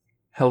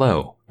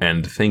Hello,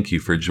 and thank you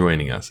for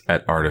joining us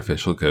at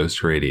Artificial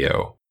Ghost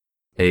Radio,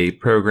 a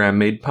program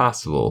made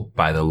possible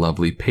by the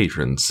lovely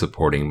patrons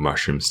supporting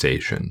Mushroom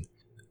Station.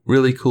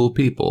 Really cool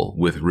people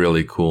with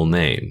really cool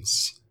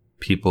names.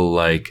 People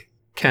like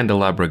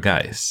Candelabra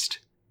Geist,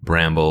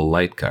 Bramble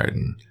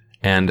Lightgarden,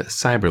 and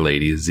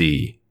Cyberlady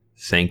Z.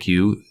 Thank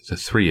you, the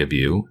three of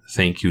you.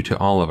 Thank you to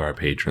all of our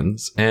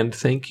patrons, and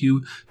thank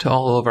you to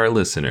all of our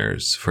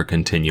listeners for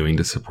continuing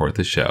to support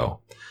the show.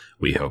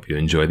 We hope you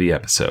enjoy the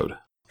episode.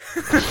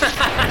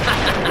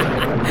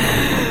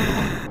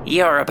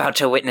 You're about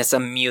to witness a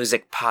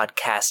music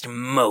podcast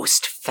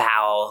most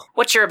foul.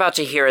 What you're about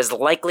to hear is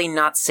likely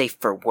not safe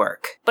for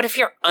work, but if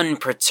you're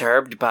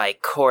unperturbed by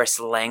coarse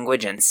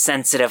language and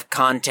sensitive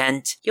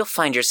content, you'll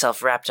find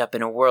yourself wrapped up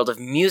in a world of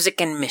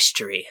music and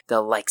mystery, the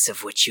likes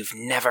of which you've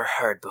never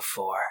heard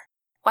before.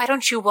 Why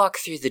don't you walk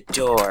through the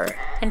door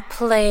and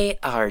play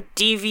our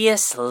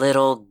devious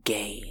little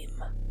game?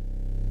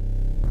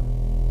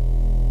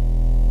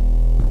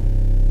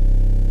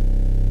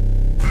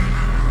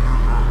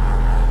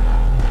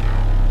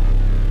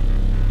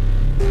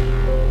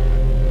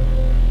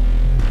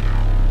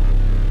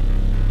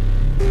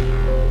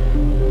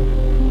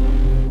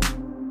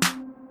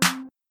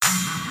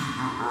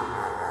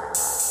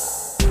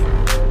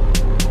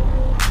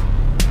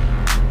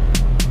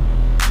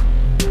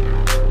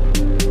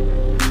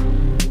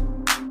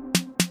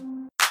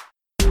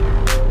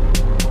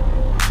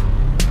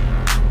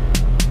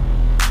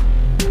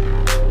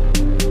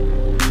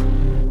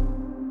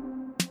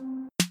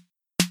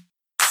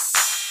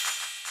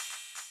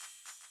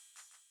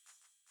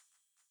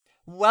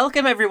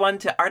 Welcome everyone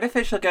to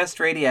Artificial Ghost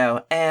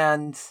Radio,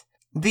 and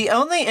the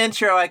only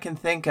intro I can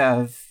think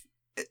of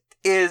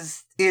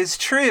is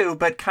true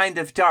but kind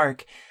of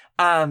dark.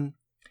 I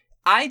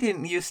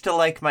didn't used to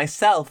like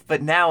myself,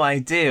 but now I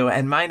do,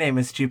 and my name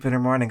is Jupiter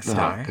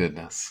Morningstar. Oh,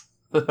 goodness.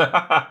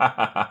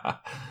 I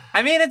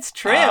mean, it's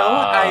true.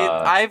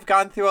 I've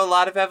gone through a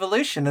lot of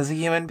evolution as a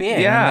human being.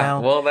 Yeah,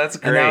 well, that's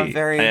great.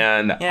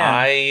 Yeah.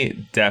 I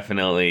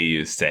definitely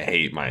used to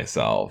hate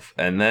myself,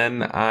 and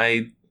then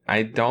I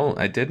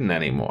didn't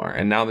anymore,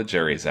 and now the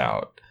jury's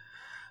out.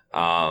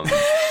 And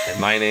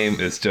my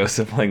name is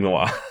Joseph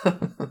Langlois.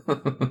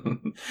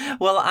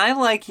 Well, I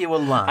like you a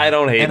lot. I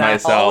don't hate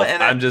myself.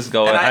 I'm just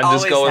going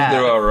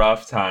through a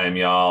rough time,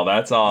 y'all.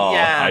 That's all.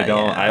 Yeah,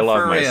 I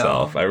love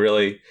myself. I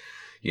really,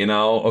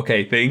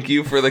 okay, thank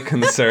you for the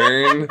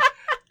concern.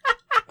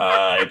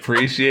 I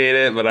appreciate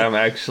it, but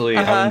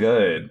I'm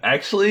good.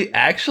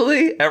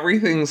 Actually,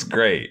 everything's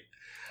great.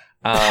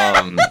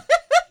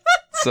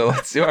 So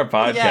let's do our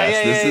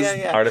podcast. This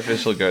is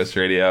Artificial Ghost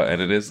Radio,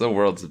 and it is the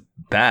world's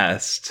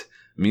best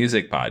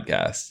music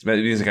podcast,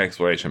 music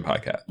exploration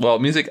podcast. Well,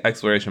 music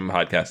exploration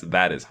podcast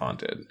that is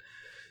haunted,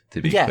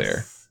 to be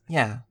clear.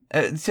 Yeah.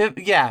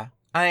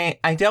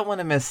 I don't want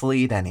to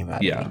mislead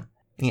anybody. Yeah.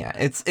 Yeah.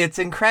 It's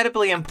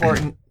incredibly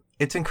important.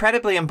 It's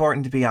incredibly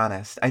important, to be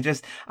honest. I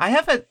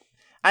have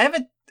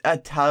a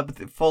tub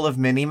full of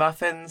mini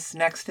muffins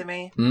next to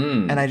me,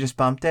 and I just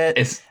bumped it.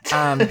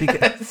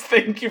 Because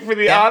thank you for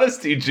the Yeah.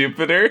 honesty,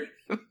 Jupiter.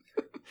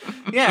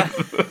 Yeah.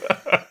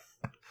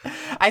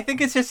 I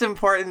think it's just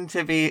important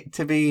to be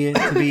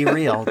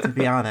real, to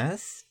be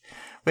honest,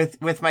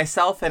 with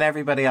myself and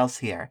everybody else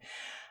here.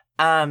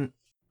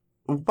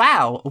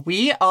 Wow,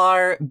 we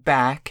are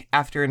back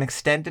after an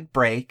extended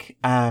break.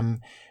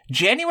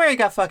 January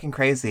got fucking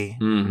crazy.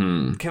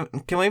 Mm-hmm.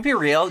 Can we be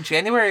real?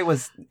 January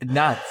was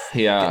nuts.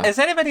 Yeah. Is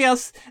anybody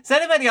else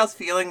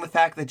feeling the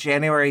fact that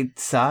January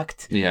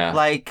sucked? Yeah.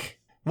 Like,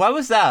 what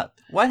was up?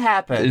 What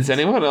happened? Is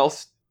anyone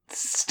else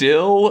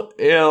still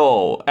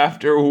ill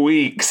after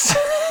weeks?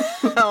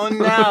 Oh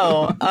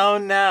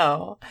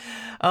no.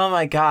 Oh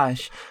my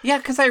gosh. Yeah,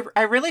 because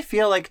I really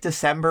feel like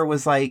December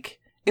was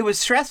like, it was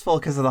stressful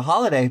because of the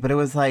holiday, but it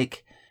was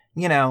like,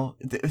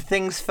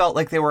 things felt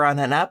like they were on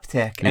an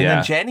uptick. And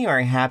then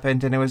January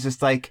happened, and it was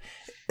just like,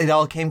 it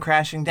all came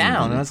crashing down.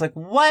 Mm-hmm. And I was like,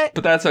 what?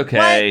 But that's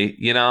okay.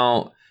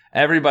 What?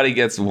 Everybody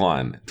gets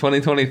one.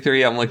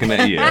 2023, I'm looking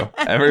at you.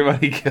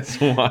 Everybody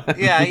gets one.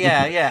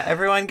 Yeah.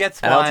 Everyone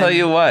gets one. And I'll tell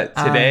you what,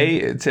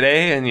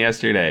 today and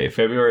yesterday,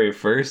 February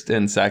 1st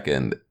and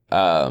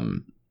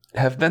 2nd,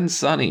 have been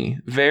sunny.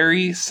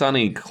 Very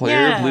sunny,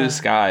 clear blue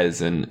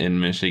skies in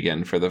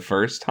Michigan for the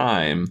first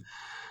time,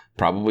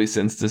 probably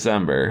since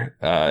December,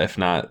 if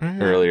not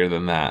earlier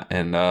than that.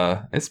 And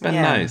it's been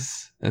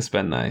nice. It's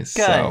been nice.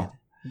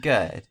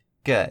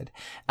 Good.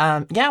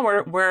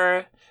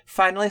 We're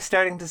finally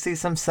starting to see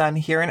some sun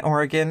here in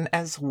Oregon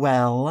as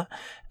well,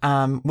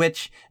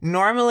 which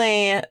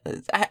normally,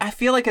 I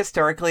feel like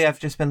historically I've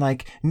just been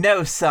like,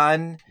 no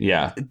sun,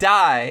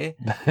 die.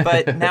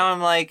 But now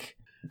I'm like,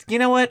 you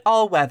know what?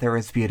 All weather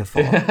is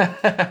beautiful.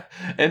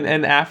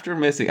 and after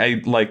missing,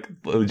 I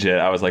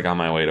was like on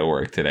my way to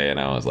work today, and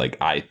I was like,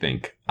 I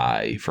think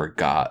I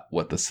forgot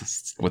what the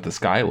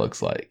sky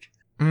looks like.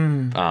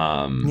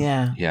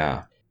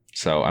 Yeah.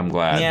 So I'm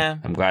glad. Yeah.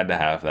 I'm glad to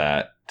have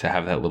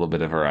that little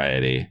bit of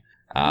variety.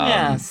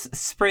 Yes,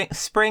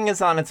 spring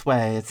is on its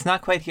way. It's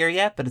not quite here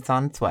yet, but it's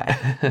on its way.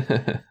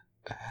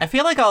 I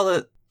feel like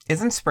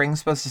Isn't spring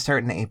supposed to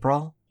start in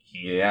April?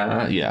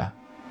 Yeah.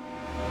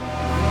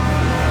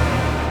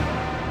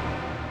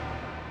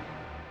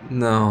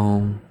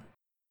 No.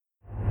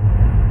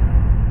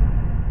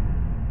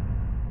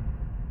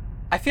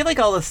 I feel like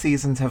all the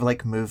seasons have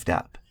like moved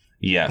up.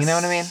 Yes. You know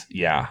what I mean?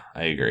 Yeah,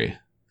 I agree.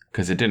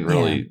 Because it didn't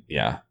really,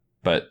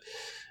 But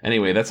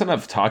anyway, that's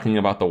enough talking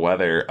about the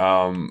weather.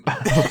 What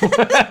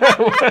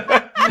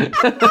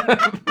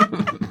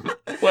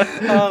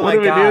do we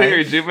do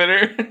here,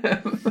 Jupiter?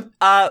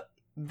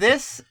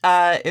 This is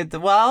a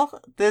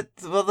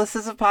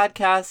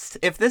podcast.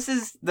 If this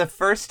is the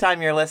first time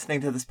you're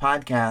listening to this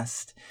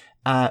podcast,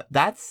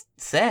 that's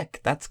sick.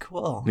 That's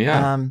cool.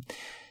 Yeah.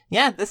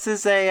 This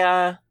is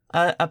a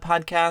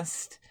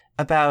podcast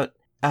about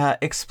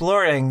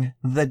exploring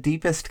the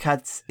deepest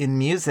cuts in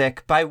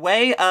music by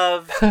way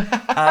of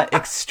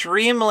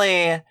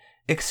extremely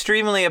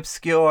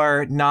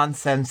obscure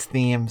nonsense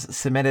themes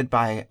submitted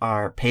by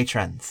our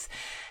patrons.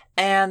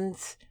 And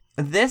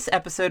this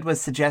episode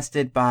was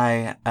suggested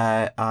by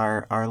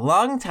our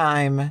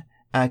longtime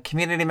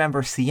community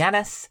member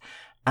Cianis,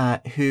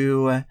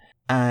 who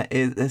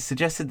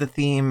suggested the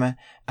theme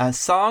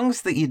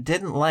songs that you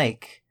didn't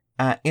like.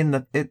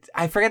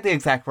 I forget the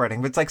exact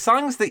wording, but it's like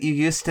songs that you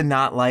used to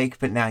not like,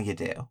 but now you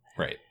do.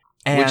 Right.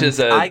 And which has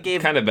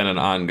kind of been an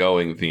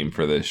ongoing theme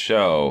for this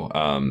show,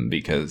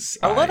 because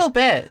little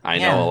bit. I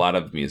know a lot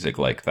of music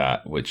like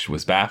that, which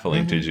was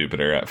baffling to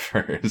Jupiter at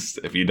first.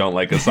 If you don't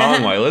like a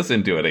song, why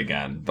listen to it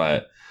again?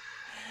 But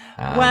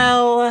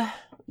well,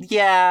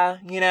 yeah,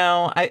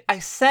 I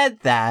said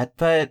that,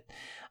 but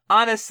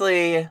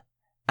honestly,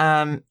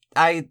 I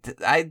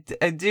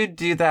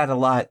do that a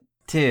lot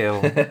too.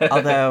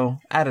 Although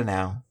I don't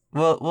know,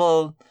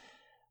 we'll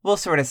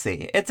sort of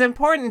see. It's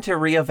important to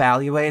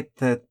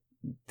reevaluate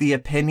the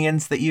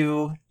opinions that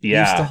you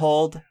used to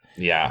hold.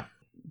 Yeah.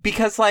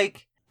 Because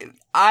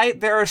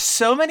there are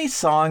so many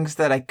songs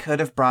that I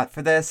could have brought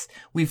for this.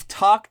 We've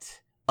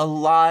talked a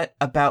lot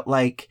about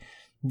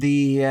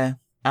the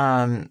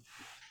Caravan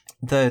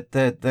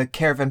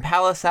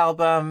Palace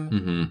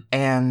album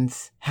and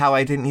how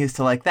I didn't used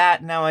to like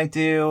that. Now I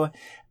do.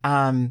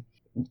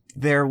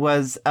 There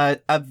was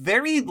a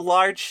very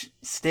large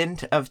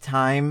stint of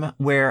time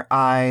where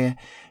I,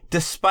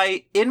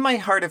 despite in my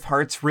heart of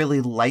hearts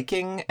really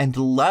liking and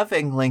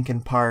loving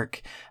Linkin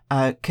Park,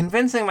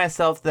 convincing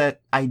myself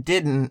that I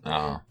didn't,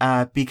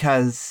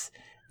 because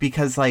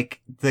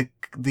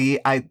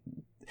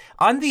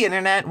on the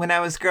internet when I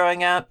was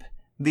growing up,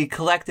 the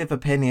collective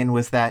opinion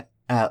was that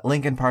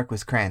Linkin Park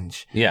was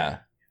cringe. Yeah.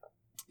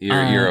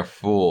 You're a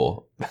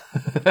fool.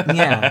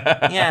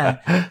 Yeah.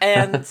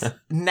 And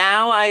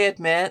now I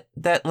admit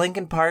that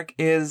Linkin Park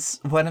is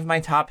one of my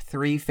top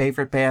 3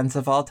 favorite bands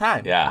of all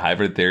time. Yeah,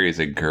 Hybrid Theory is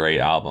a great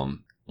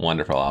album.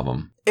 Wonderful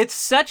album. It's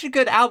such a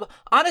good album.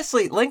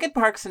 Honestly, Linkin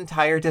Park's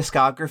entire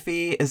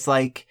discography is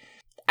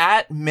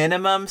at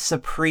minimum,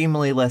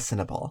 supremely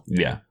listenable.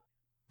 Yeah.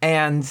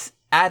 And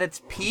at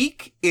its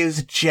peak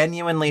is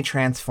genuinely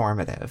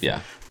transformative. Yeah.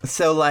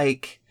 So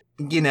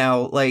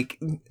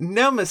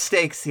no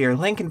mistakes here.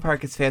 Linkin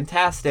Park is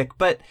fantastic,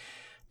 but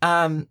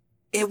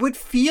it would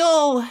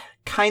feel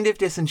kind of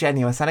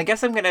disingenuous. And I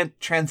guess I'm going to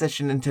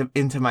transition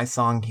into my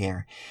song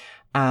here.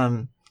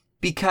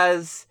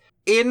 Because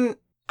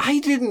I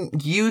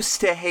didn't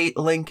used to hate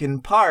Linkin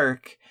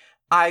Park.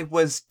 I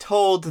was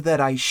told that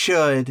I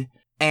should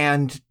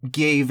and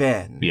gave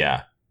in.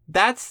 Yeah.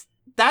 That's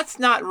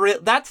not real.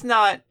 That's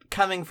not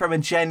coming from a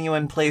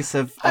genuine place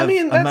of that's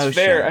emotion.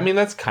 fair.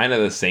 That's kind of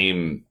the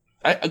same.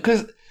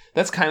 Because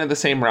that's kind of the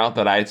same route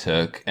that I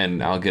took,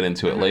 and I'll get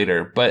into it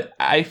later. But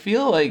I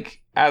feel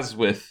like, as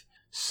with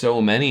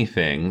so many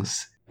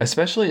things,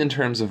 especially in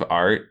terms of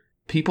art,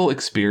 people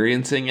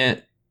experiencing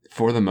it,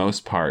 for the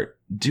most part,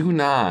 do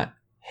not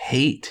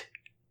hate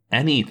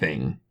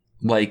anything.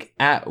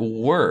 At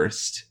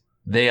worst,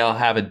 they'll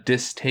have a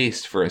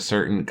distaste for a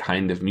certain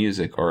kind of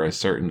music or a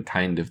certain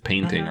kind of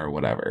painting or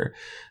whatever.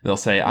 They'll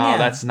say,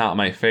 that's not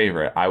my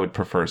favorite. I would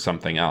prefer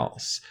something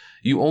else.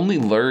 You only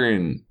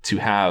learn to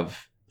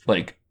have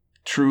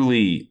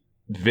truly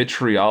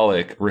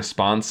vitriolic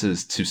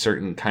responses to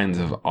certain kinds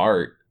of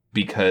art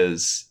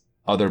because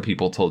other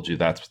people told you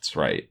that's what's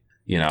right.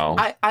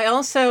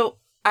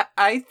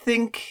 I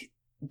think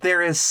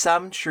there is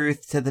some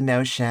truth to the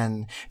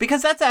notion,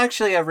 because that's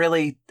actually a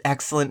really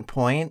excellent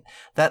point,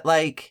 that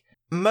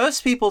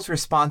most people's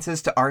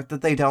responses to art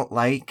that they don't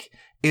like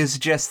is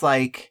just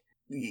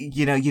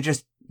you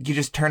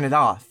just turn it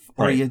off.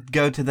 Or you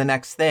go to the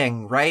next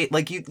thing, right?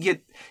 You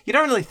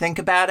don't really think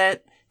about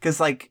it,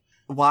 because,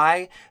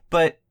 why?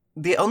 But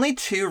the only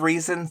 2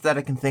 reasons that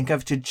I can think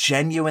of to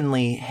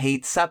genuinely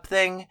hate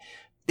something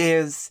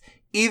is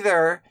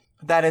either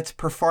that it's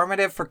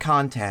performative for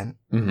content,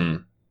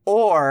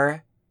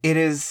 or it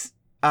is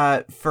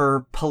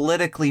for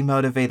politically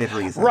motivated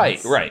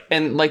reasons. Right.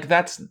 And,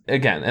 that's,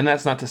 again, and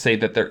that's not to say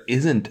that there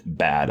isn't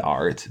bad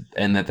art,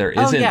 and that there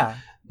isn't,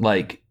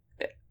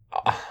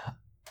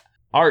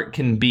 art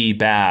can be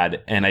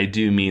bad, and I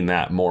do mean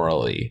that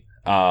morally.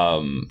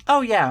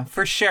 Oh yeah,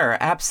 for sure,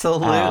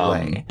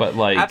 absolutely. But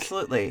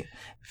absolutely.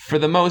 for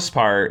the most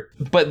part,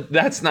 but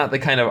that's not the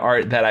kind of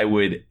art that I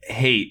would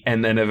hate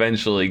and then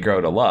eventually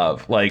grow to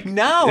love. Like,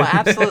 no,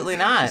 absolutely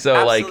not. So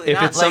absolutely like, if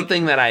not. it's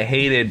something that I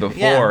hated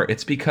before,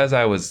 it's because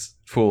I was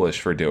foolish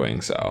for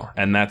doing so.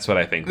 And that's what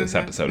I think this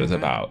episode is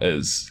about,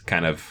 is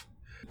kind of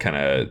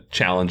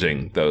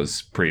challenging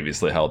those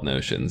previously held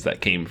notions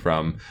that came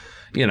from,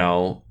 you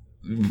know,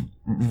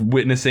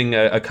 witnessing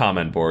a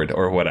comment board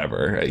or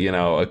whatever, you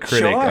know, a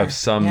critic of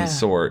some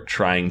sort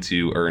trying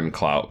to earn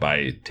clout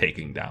by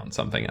taking down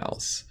something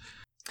else.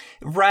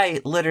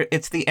 Right, literally,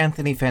 it's the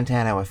Anthony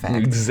Fantano effect.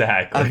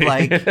 Exactly.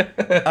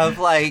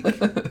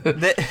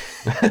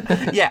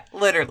 Yeah,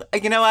 literally.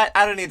 You know what?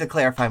 I don't need to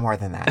clarify more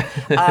than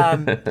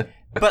that.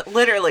 But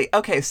literally,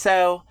 okay,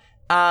 so,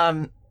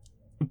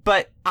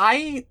 but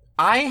I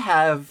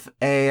have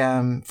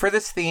for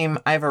this theme,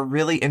 I have a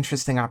really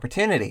interesting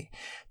opportunity.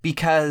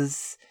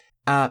 Because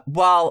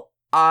while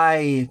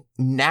I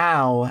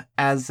now,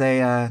 as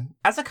a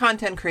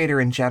content creator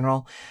in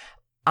general,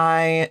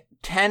 I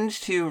tend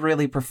to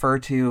really prefer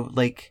to,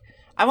 like,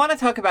 I want to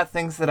talk about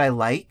things that I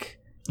like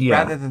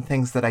rather than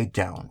things that I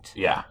don't.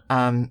 Yeah.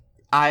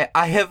 I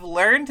have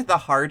learned the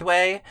hard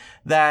way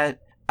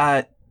that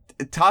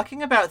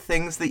talking about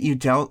things that you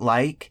don't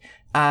like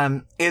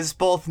is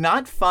both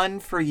not fun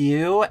for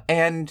you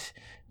and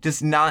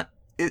just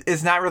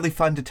is not really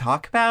fun to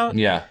talk about.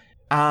 Yeah.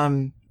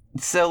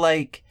 So,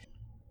 like,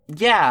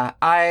 yeah,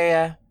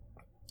 I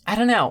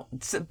don't know,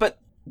 but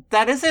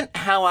that isn't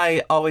how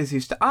I always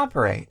used to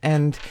operate.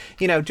 And,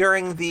 you know,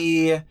 during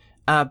the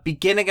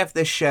beginning of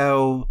this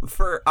show,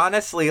 for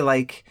honestly,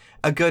 like,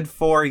 a good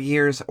 4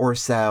 years or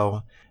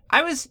so,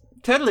 I was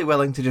totally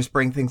willing to just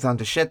bring things on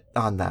to shit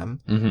on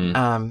them,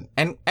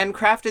 and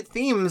crafted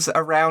themes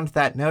around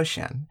that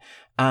notion,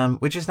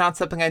 which is not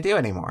something I do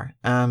anymore.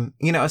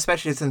 You know,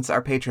 especially since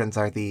our patrons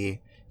are the,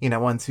 you know,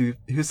 ones who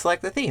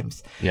select the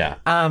themes. Yeah.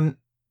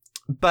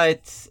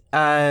 But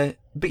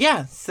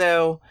yeah,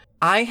 so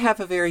I have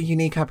a very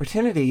unique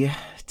opportunity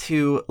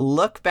to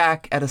look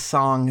back at a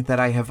song that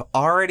I have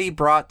already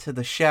brought to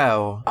the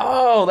show.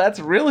 Oh, that's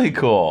really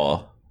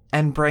cool.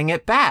 And bring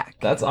it back.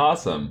 That's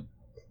awesome.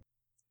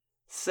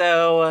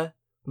 So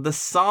the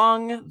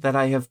song that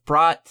I have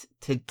brought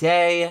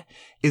today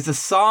is a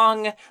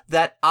song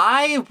that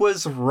I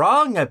was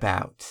wrong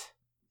about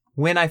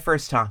when I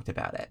first talked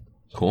about it.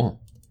 Cool.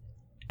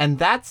 And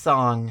that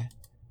song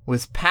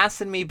was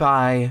Passin' Me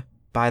By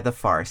The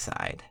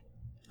Pharcyde.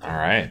 All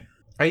right.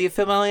 Are you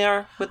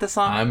familiar with the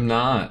song? I'm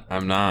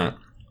not.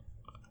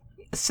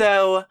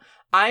 So,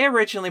 I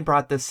originally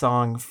brought this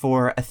song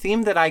for a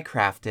theme that I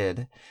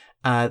crafted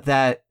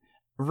that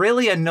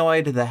really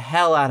annoyed the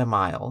hell out of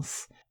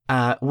Miles,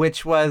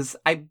 which was,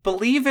 I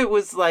believe it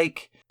was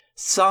like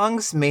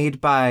songs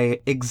made by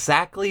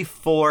exactly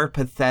 4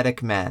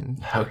 pathetic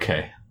men.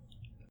 Okay.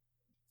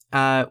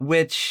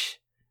 Which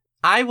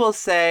I will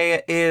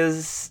say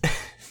is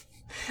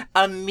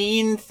a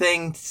mean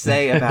thing to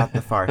say about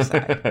the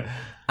Pharcyde.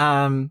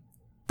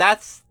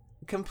 That's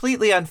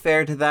completely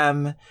unfair to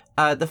them.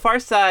 The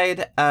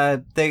Pharcyde,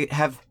 they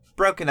have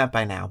broken up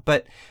by now,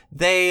 but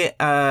they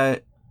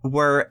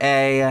were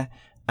a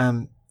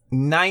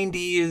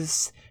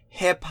 90s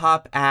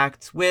hip-hop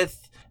act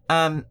with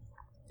a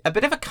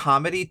bit of a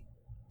comedy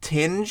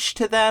tinge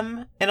to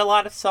them in a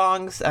lot of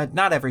songs.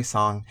 Not every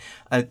song.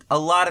 A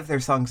lot of their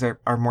songs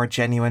are more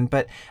genuine,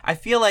 but I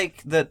feel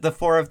like the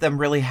 4 of them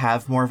really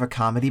have more of a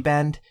comedy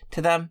bend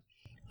to them.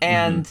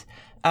 And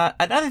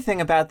another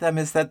thing about them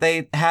is that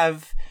they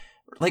have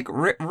like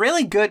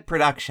really good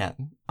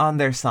production on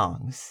their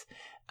songs.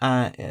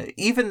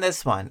 Even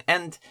this one.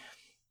 And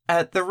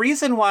the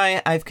reason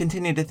why I've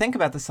continued to think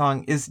about the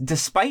song is,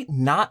 despite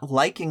not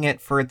liking it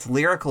for its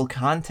lyrical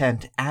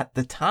content at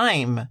the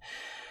time,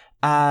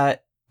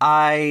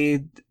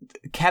 I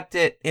kept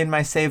it in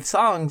my saved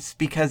songs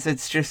because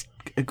it's just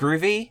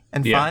groovy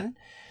and fun.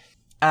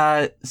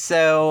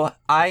 So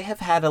I have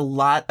had a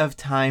lot of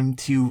time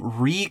to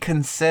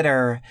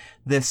reconsider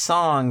this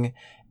song,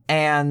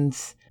 and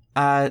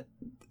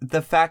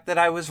the fact that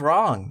I was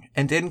wrong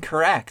and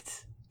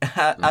incorrect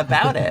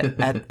about it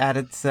at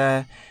its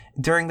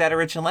during that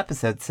original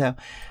episode. So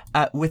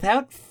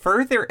without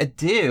further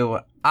ado,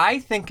 I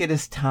think it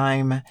is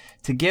time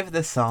to give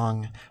the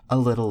song a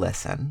little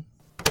listen.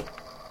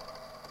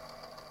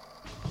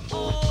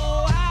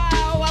 Oh,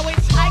 wow, I wish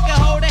I could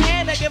hold her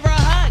hand and give her a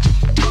hug.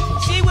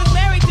 She was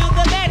married to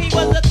the man, he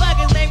was a thug,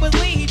 his name was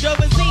Lee. He drove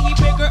a Z, he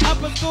picked her up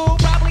from school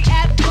probably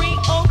at 3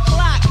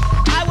 o'clock.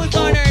 I was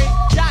on her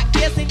jock,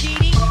 yes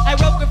indeedy. I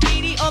wrote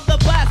graffiti on the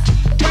bus.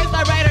 First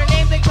I write her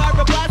name, then carve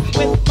a bus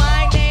with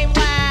my name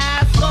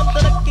last. On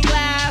the looking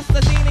glass,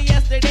 I seen her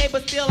yesterday,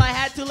 but still I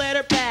had to let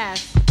her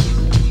pass.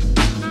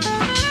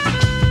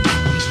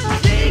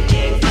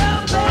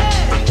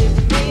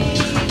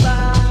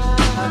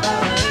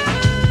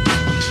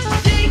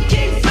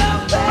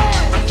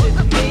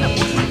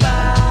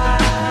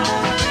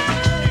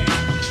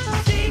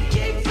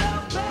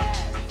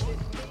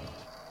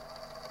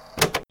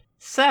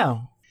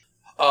 So,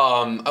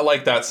 I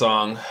like that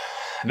song.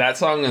 That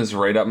song is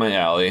right up my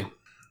alley.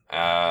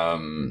 I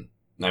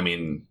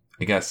mean,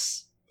 I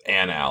guess,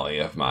 an ally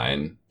of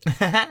mine.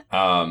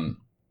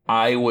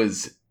 I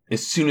was,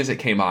 as soon as it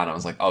came on, I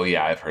was like, oh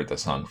yeah, I've heard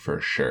this song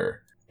for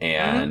sure.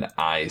 And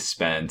I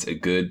spent a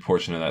good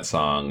portion of that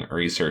song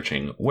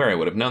researching where I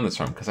would have known this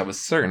from, because I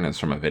was certain it's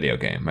from a video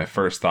game. My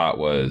first thought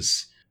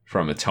was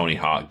from a Tony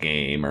Hawk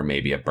game or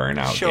maybe a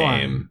Burnout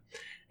game.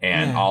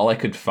 And all I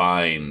could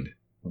find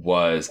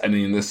was, I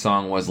mean, this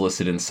song was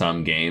listed in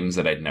some games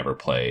that I'd never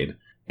played.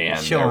 And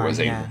there was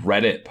a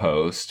Reddit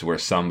post where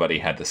somebody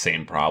had the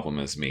same problem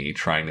as me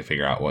trying to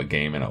figure out what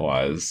game it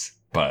was,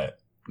 but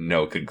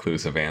no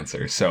conclusive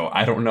answer. So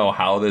I don't know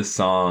how this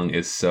song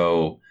is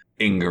so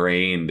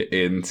ingrained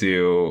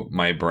into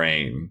my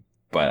brain,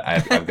 but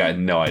I've got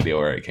no idea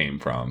where it came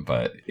from.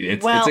 But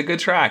it's a good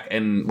track,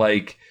 and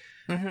like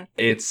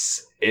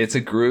it's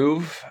a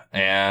groove,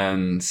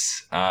 and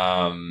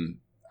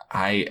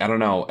I don't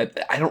know.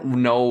 I don't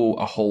know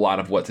a whole lot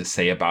of what to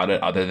say about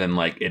it other than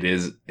like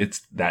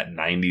it's that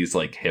 90s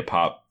like hip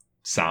hop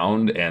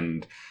sound,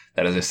 and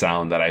that is a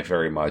sound that I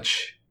very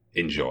much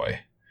enjoy.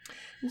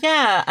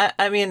 Yeah,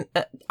 I mean,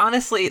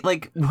 honestly,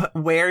 like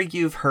where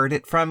you've heard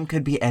it from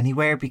could be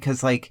anywhere,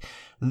 because like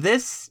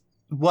this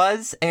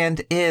was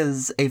and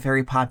is a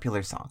very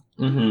popular song.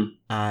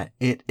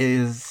 It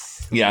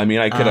is. Yeah, I mean,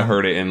 I could have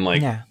heard it in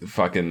like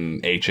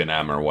fucking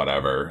H&M or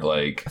whatever.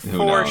 Like,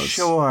 who knows?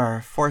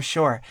 For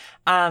sure.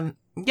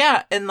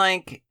 Yeah, and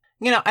like,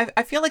 you know,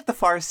 I feel like the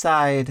far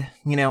side,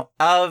 you know,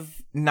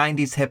 of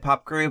 90s hip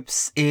hop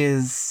groups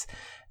is,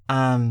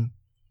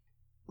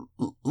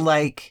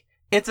 like,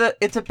 it's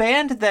a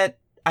band that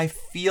I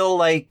feel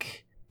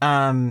like,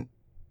 and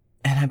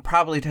I'm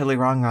probably totally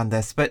wrong on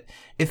this, but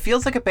it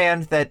feels like a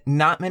band that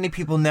not many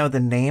people know the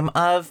name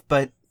of,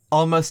 but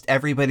almost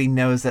everybody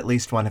knows at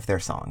least one of their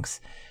songs.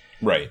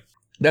 Right.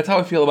 That's how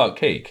I feel about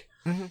Cake.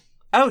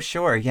 Oh,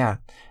 sure, yeah.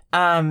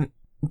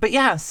 But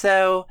yeah,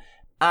 so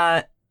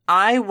I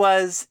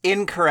was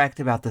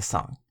incorrect about the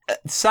song.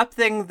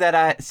 Something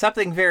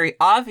very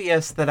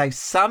obvious that I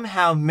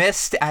somehow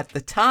missed at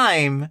the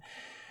time.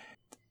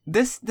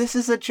 This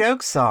is a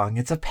joke song.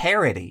 It's a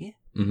parody.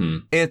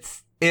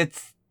 It's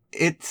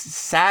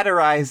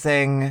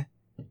satirizing.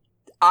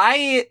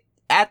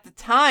 At the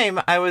time,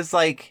 I was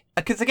like,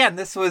 because again,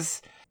 this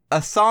was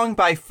a song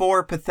by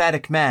 4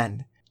 pathetic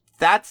men.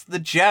 That's the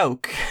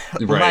joke.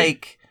 Right.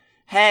 Like,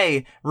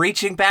 hey,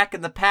 reaching back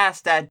in the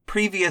past at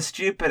previous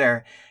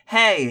Jupiter.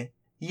 Hey,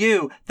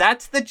 you,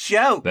 that's the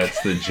joke.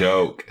 That's the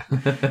joke.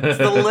 It's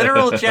the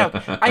literal joke.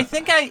 I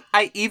think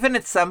I even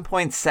at some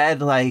point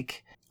said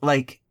like,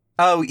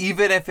 oh,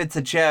 even if it's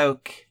a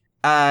joke,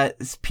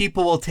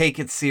 people will take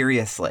it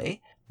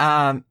seriously.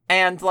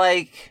 And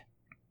like,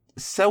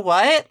 so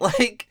what?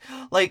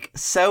 Like,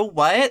 so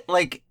what?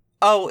 Like,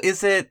 oh,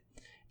 is it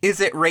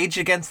Rage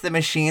Against the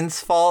Machine's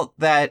fault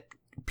that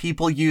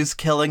people use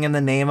killing in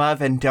the name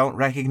of and don't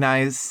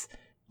recognize,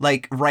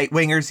 like,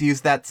 right-wingers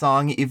use that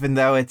song even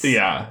though it's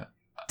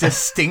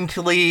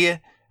distinctly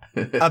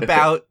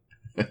about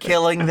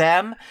killing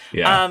them?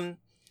 Yeah.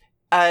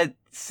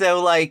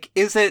 So, like,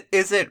 is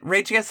it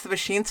Rage Against the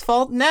Machine's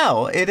fault?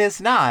 No, it is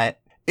not.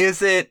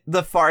 Is it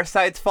the Far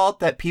Side's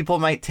fault that people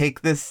might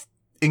take this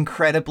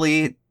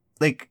incredibly,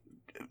 like,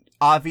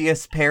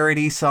 obvious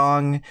parody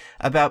song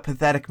about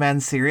pathetic men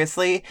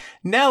seriously?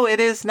 No, it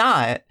is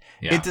not.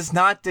 Yeah. It does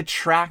not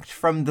detract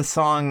from the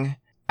song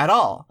at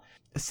all.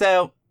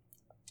 So,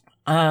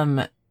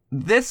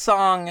 this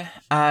song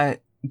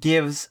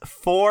gives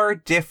 4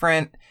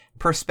 different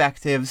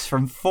perspectives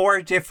from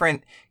 4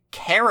 different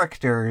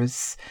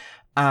characters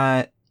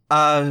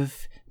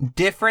of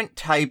different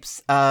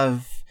types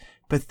of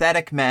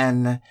pathetic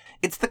men.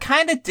 It's the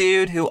kind of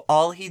dude who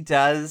all he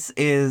does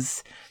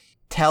is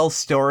tell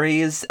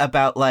stories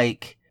about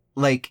like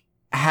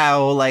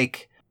how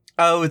like,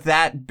 oh,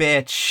 that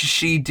bitch,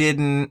 she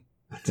didn't,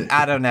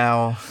 I don't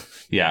know.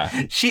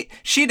 Yeah. She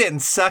didn't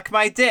suck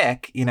my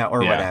dick, you know, or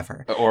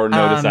whatever. Or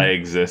notice I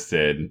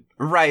existed.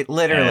 Right,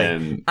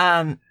 literally.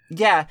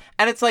 Yeah,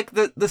 and it's like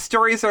the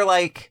stories are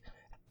like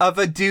of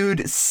a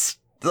dude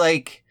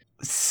like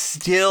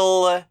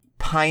still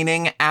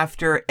pining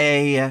after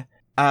a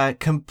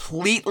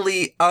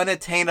completely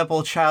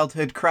unattainable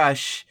childhood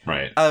crush,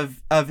 right,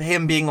 of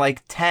him being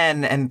like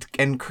 10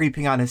 and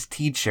creeping on his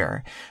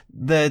teacher.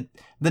 The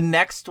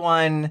next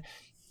one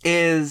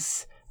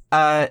is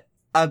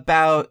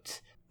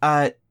about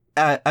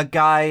a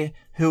guy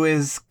who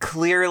is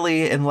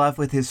clearly in love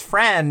with his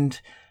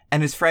friend,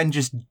 and his friend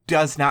just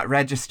does not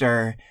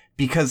register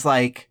because,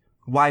 like,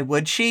 why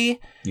would she?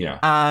 Yeah.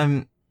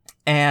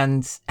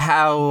 And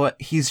how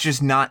he's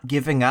just not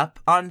giving up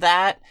on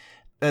that.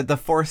 The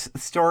 4th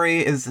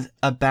story is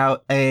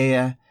about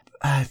a,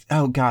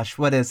 oh gosh,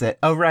 what is it?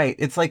 Oh, right.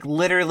 It's like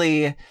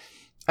literally,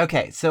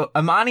 okay, so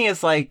Amani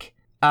is like,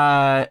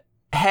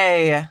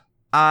 hey,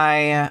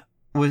 I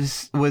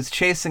was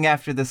chasing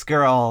after this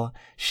girl.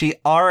 She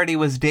already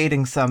was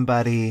dating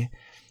somebody.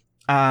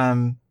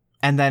 And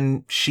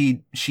then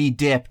she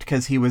dipped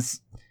because he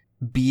was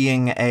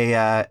being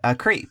a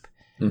creep.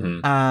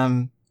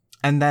 Mm-hmm.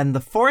 And then the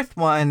 4th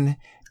one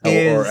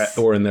is...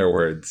 Or in their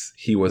words,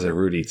 he was a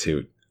Rudy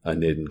Toot. a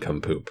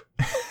nincompoop.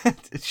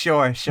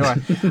 Sure.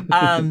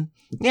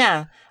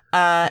 Yeah.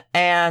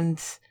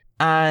 And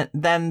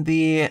then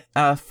the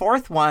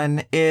fourth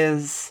one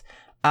is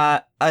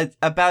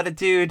about a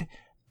dude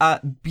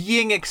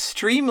being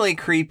extremely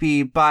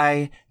creepy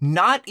by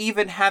not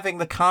even having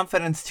the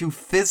confidence to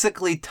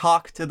physically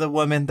talk to the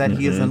woman that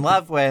he is in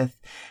love with,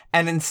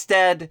 and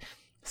instead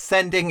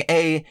sending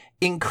a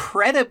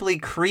incredibly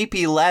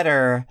creepy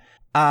letter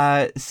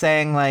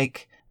saying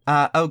like,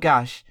 oh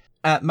gosh,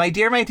 my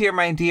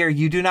dear,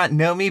 you do not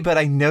know me, but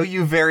I know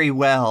you very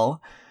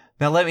well.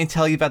 Now let me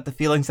tell you about the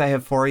feelings I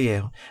have for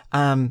you.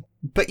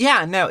 But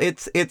yeah, no,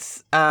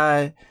 it's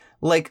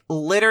like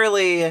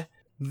literally,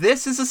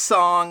 this is a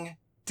song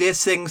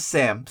dissing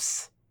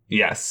simps.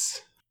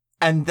 Yes.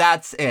 And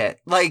that's it.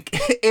 Like,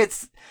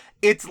 it's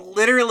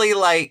literally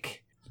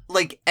like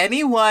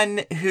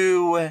anyone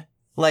who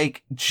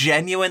like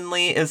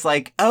genuinely is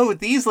like, oh,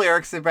 these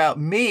lyrics about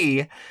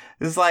me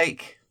is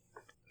like,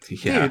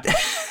 yeah. dude.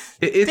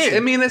 Dude. I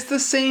mean, it's the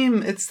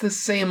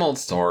same old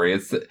story.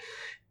 It's the,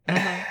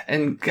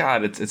 and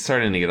God, it's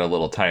starting to get a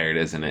little tired,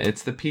 isn't it?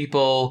 It's the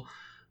people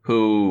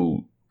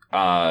who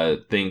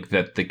think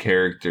that the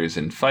characters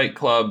in Fight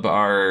Club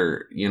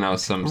are, you know,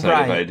 some sort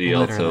of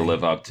ideal to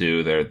live up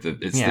to.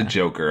 It's the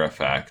Joker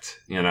effect,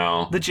 you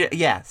know?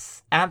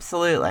 Yes,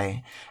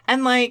 absolutely.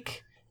 And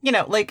like, you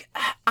know, like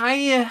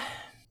I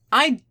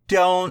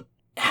don't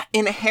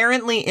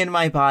inherently in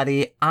my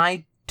body,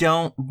 I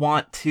don't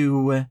want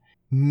to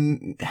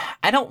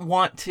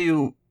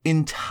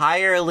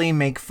entirely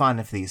make fun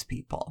of these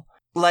people.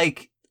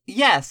 Like,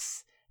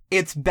 yes,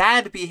 it's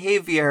bad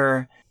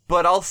behavior,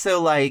 but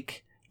also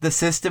like the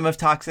system of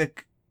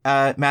toxic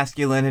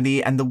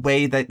masculinity and the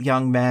way that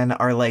young men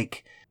are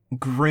like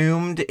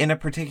groomed in a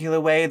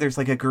particular way. There's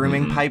like a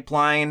grooming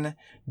pipeline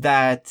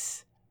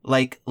that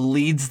like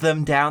leads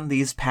them down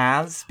these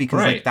paths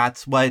because like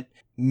that's what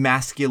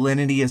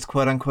masculinity is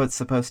quote unquote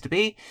supposed to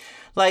be.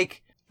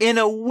 Like, in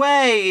a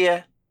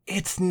way,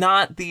 it's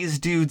not these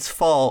dudes'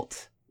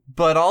 fault,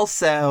 but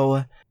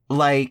also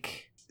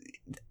like,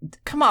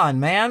 come on,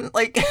 man.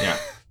 Like,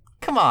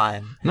 come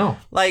on. No.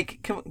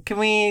 Like, can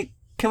we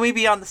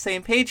be on the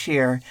same page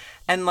here?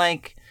 And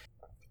like,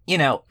 you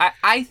know,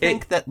 I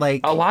think that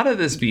like a lot of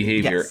this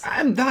behavior,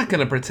 I'm not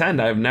going to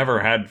pretend I've never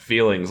had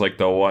feelings like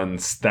the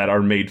ones that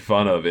are made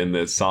fun of in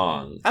this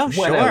song. Oh,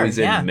 sure. When I was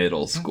in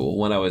middle school,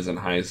 when I was in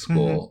high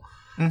school.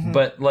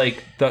 But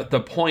like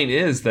the point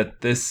is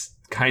that this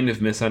kind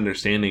of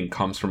misunderstanding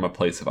comes from a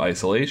place of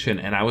isolation,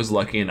 and I was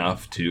lucky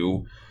enough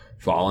to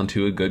fall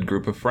into a good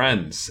group of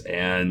friends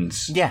and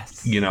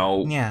you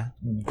know,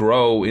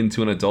 grow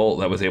into an adult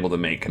that was able to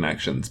make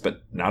connections.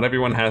 But not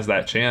everyone has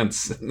that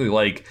chance.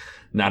 Like,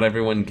 not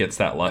everyone gets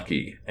that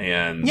lucky.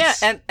 And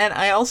and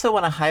I also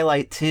want to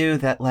highlight too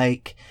that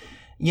like,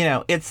 you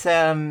know, it's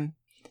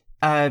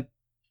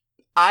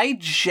I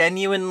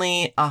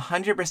genuinely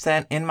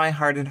 100% in my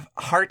heart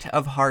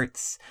of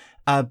hearts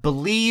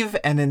believe,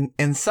 and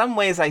in some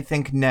ways I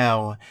think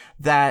know,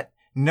 that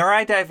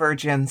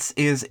neurodivergence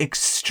is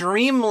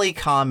extremely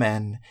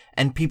common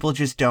and people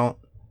just don't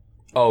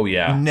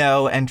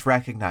know and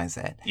recognize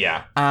it.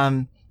 Yeah.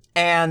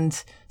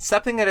 And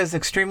something that is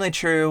extremely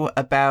true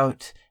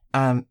about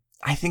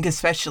I think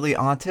especially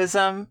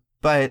autism,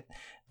 but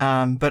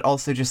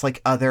also just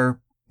like other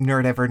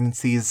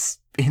neurodivergencies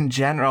in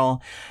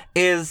general,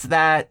 is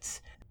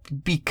that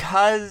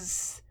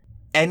because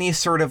any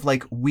sort of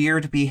like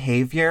weird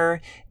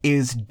behavior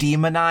is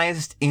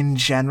demonized in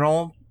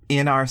general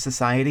in our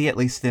society, at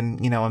least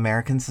in, you know,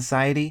 American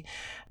society,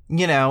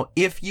 you know,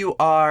 if you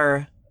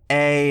are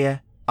a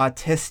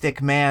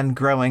autistic man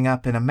growing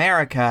up in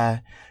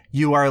America,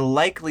 you are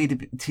likely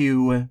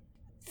to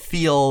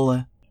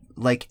feel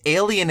like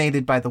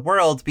alienated by the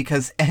world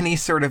because any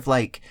sort of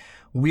like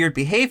weird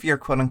behavior,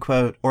 quote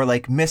unquote, or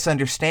like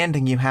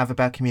misunderstanding you have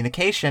about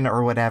communication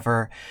or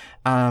whatever,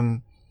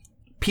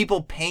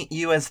 people paint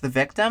you as the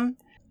victim,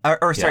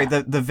 or sorry,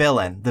 the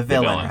villain,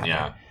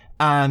 rather.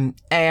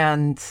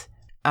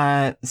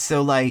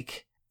 So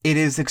like it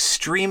is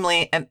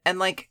extremely, and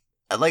like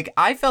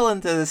I fell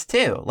into this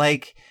too,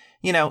 like,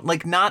 you know,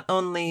 like not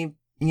only,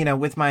 you know,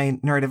 with my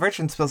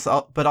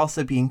neurodivergence, but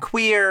also being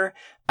queer,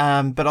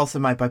 but also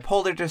my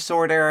bipolar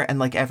disorder and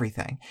like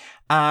everything.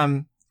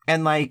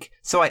 And like,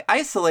 so I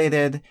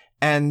isolated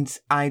and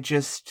I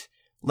just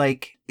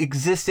like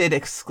existed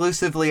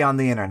exclusively on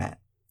the internet.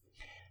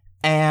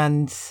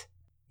 And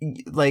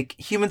like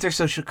humans are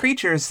social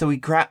creatures, so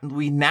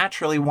we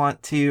naturally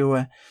want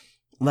to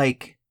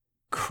like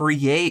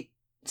create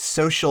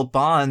social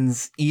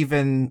bonds,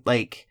 even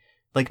like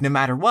no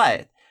matter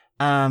what.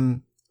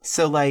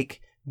 So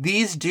like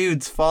these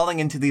dudes falling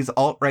into these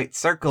alt-right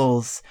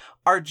circles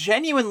are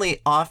genuinely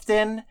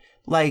often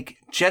like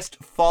just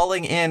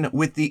falling in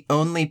with the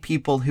only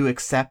people who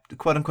accept,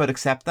 quote unquote,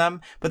 accept them.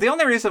 But the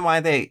only reason why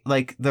they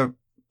like the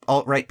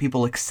alt-right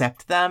people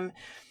accept them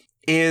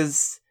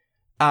is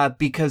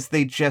because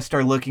they just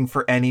are looking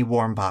for any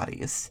warm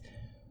bodies,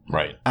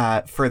 right?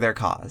 For their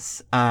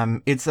cause.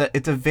 It's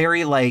a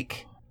very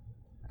like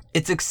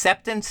it's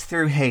acceptance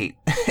through hate,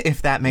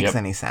 if that makes Yep.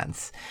 any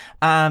sense.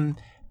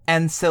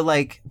 And so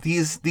like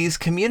these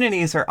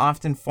communities are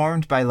often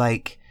formed by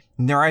like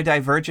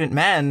neurodivergent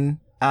men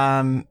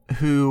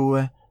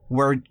who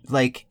were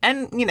like,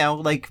 and you know,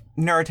 like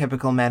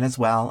neurotypical men as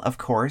well, of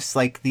course.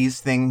 Like these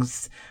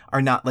things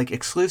are not like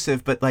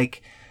exclusive, but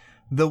like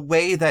the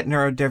way that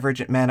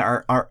neurodivergent men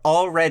are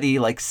already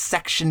like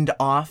sectioned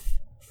off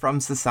from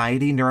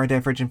society,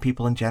 neurodivergent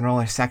people in general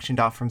are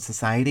sectioned off from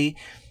society.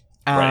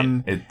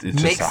 Right.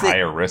 It's just a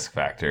higher risk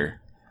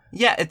factor.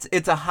 Yeah,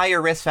 it's a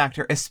higher risk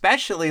factor,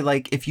 especially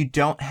like if you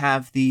don't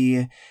have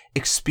the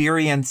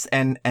experience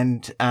and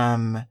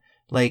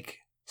like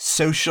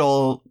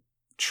social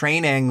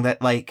training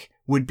that like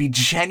would be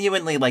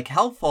genuinely like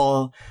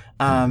helpful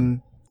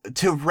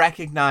to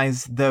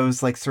recognize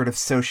those like sort of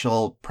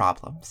social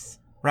problems,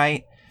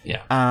 right?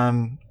 Yeah.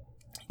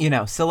 You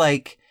know, so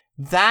like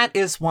that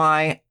is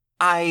why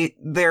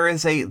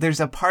there's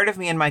a part of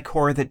me in my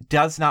core that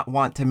does not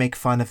want to make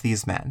fun of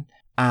these men.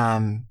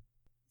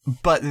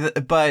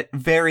 But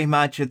very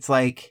much it's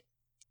like,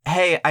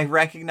 hey, I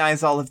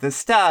recognize all of this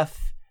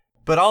stuff,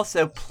 but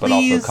also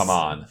please, come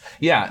on.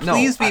 Yeah, no.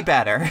 Please be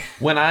better.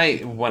 When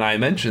I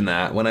mention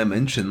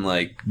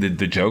like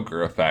the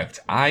Joker effect,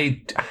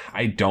 I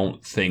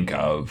don't think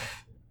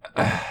of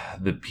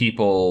the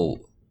people.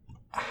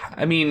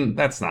 I mean,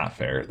 that's not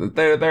fair.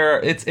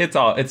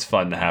 It's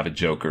fun to have a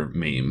Joker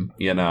meme,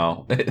 you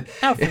know.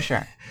 Oh, for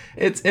sure.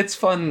 It's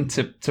fun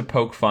to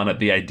poke fun at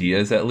the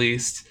ideas at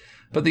least,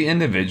 but the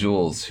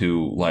individuals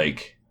who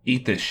like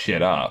eat this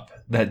shit up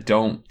that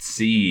don't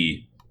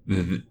see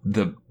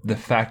the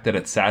fact that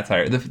it's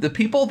satire, the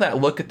people that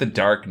look at The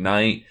Dark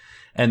Knight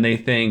and they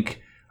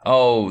think,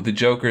 oh, the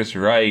Joker's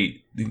right.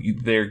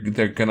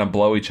 They're gonna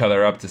blow each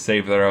other up to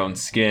save their own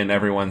skin.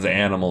 Everyone's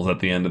animals at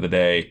the end of the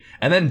day,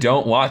 and then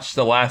don't watch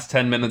the last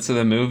 10 minutes of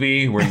the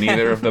movie where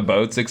neither of the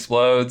boats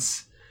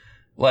explodes.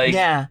 Like,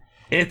 yeah,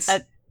 it's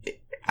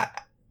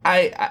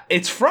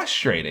it's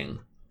frustrating,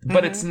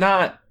 but it's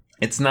not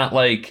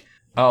like,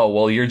 oh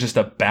well, you're just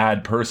a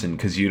bad person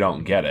because you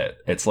don't get it.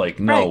 It's like,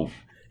 no, right.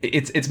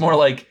 It's more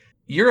like,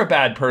 you're a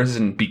bad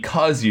person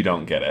because you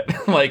don't get it.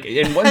 Like,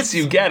 and once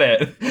you get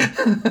it.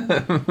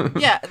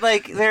 Yeah,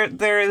 like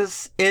there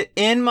is,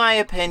 in my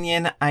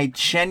opinion, I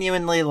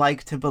genuinely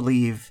like to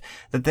believe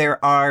that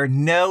there are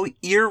no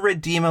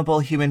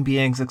irredeemable human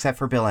beings except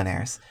for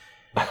billionaires.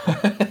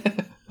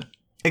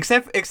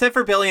 Except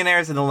for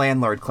billionaires in the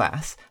landlord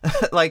class.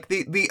 Like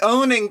the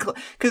owning,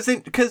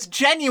 because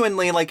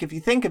genuinely, like if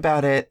you think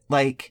about it,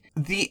 like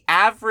the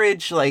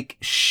average like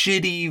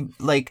shitty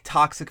like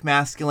toxic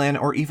masculine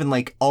or even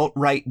like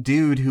alt-right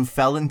dude who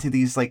fell into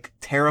these like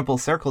terrible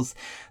circles,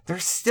 they're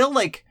still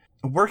like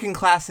working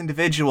class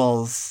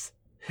individuals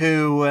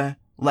who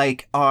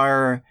like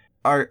are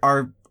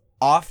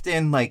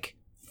often like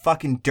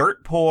fucking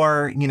dirt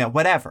poor, you know,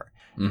 whatever.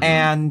 Mm-hmm.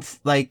 And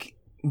like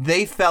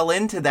they fell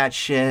into that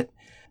shit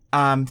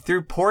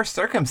through poor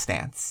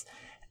circumstance.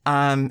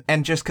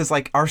 And just cause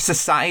like our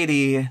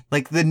society,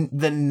 like the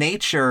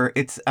nature,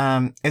 it's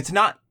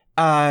not,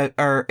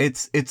 or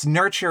it's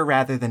nurture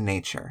rather than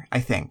nature,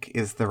 I think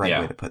is the right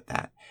way to put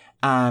that.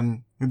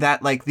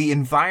 That like the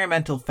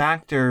environmental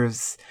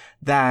factors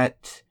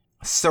that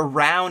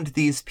surround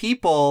these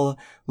people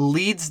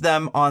leads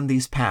them on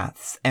these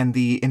paths, and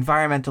the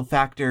environmental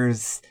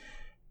factors,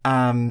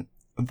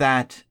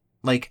 that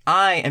like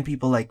I and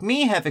people like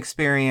me have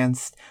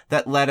experienced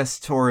that led us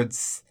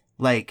towards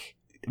like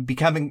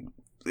becoming,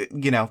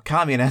 you know,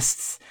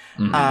 communists,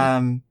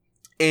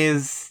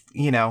 is,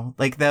 you know,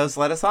 like those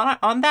led us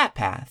on that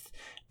path.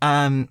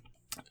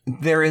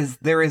 There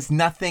is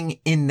nothing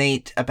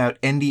innate about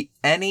any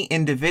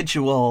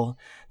individual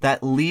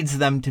that leads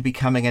them to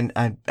becoming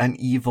an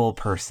evil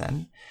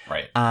person.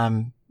 Right.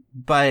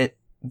 But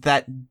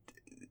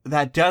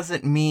that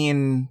doesn't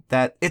mean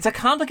that it's a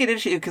complicated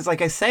issue, because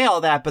like I say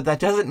all that, but that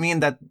doesn't mean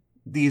that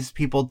these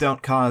people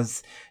don't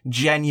cause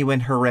genuine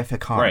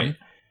horrific harm.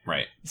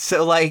 Right.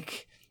 So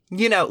like,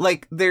 you know,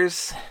 like there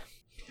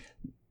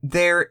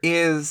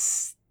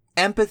is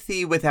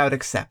empathy without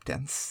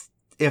acceptance,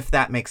 if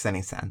that makes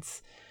any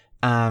sense.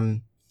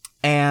 And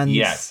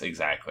yes,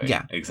 exactly.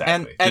 Yeah,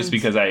 exactly. And just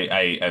because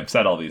I've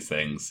said all these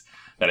things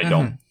that I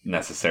don't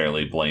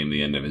necessarily blame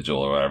the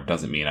individual or whatever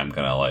doesn't mean I'm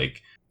gonna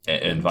like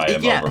invite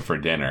him over for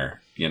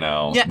dinner, you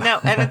know? Yeah, no,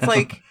 and it's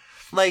like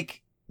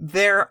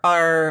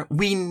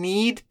we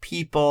need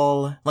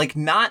people, like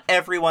not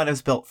everyone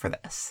is built for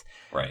this.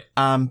 Right.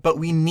 But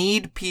we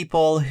need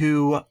people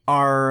who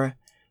are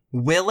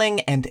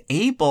willing and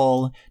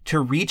able to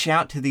reach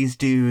out to these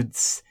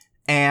dudes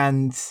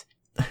and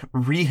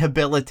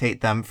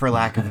rehabilitate them, for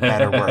lack of a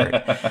better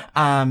word.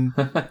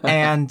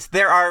 And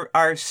there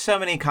are so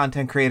many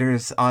content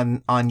creators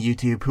on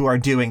YouTube who are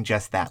doing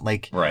just that.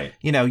 Like, right.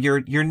 You know,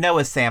 your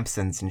Noah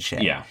Samsons and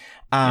shit. Yeah.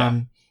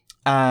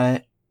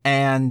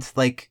 And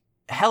like,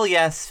 hell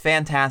yes,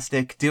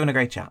 fantastic, doing a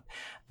great job.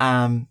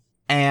 And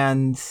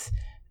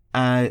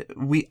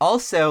we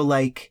also,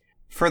 like,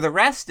 for the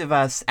rest of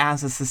us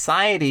as a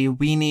society,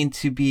 we need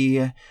to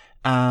be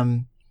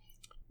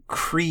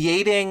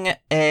creating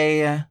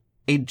a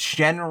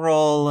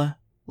general,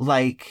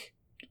 like,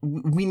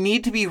 we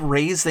need to be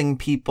raising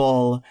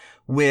people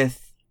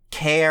with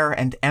care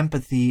and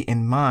empathy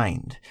in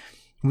mind.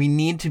 We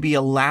need to be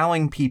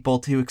allowing people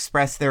to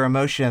express their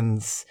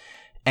emotions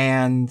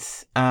and,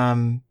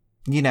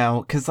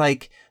 because,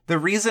 like, the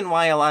reason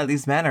why a lot of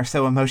these men are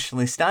so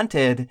emotionally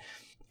stunted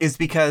is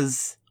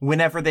because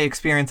whenever they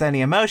experience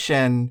any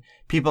emotion,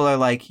 people are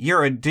like,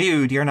 you're a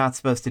dude, you're not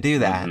supposed to do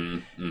that.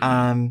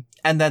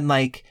 And then,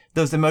 like,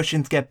 those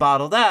emotions get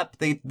bottled up.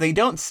 They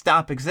don't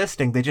stop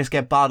existing. They just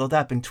get bottled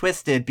up and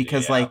twisted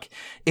because, like,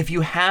 if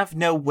you have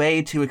no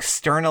way to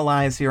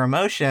externalize your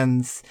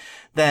emotions,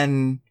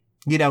 then,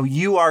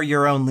 you are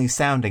your only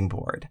sounding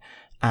board.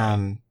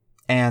 And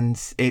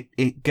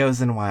it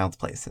goes in wild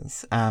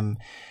places.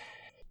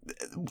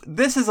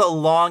 This is a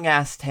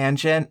long-ass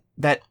tangent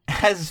that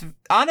has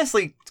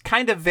honestly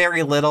kind of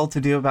very little to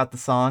do about the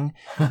song.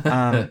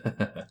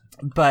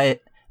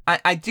 But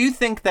I do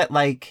think that,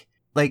 like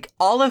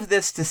all of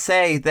this to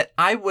say that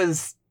I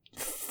was,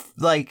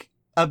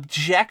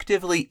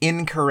 objectively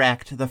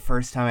incorrect the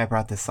first time I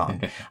brought this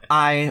song.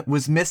 I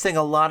was missing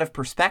a lot of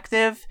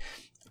perspective.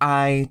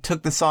 I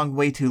took the song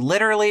way too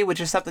literally, which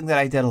is something that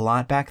I did a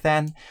lot back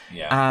then.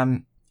 Yeah.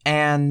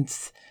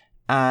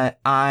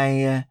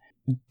 I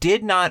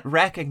did not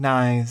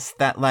recognize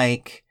that,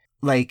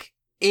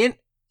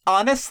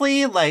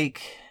 honestly,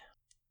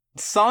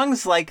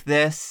 songs like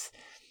this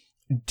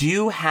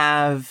do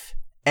have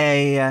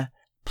a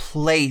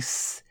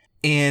place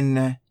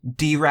in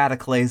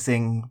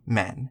de-radicalizing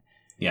men.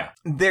 Yeah.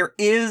 There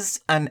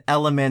is an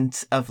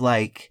element of,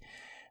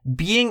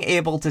 being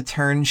able to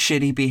turn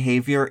shitty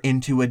behavior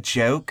into a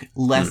joke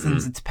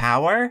lessens its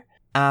power.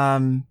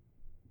 But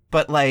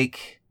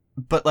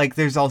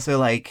there's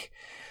also,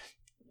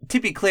 to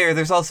be clear,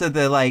 there's also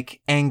the,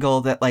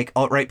 angle that,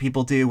 alt-right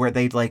people do where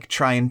they,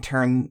 try and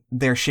turn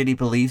their shitty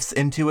beliefs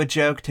into a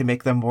joke to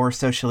make them more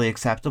socially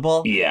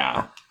acceptable.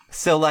 Yeah.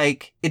 So,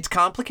 it's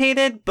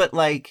complicated, but,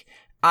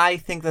 I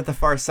think that the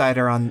Far Side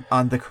are on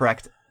the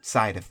correct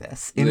side of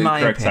this, in my opinion.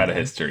 The correct side of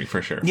history,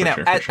 for sure.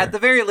 At the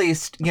very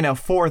least,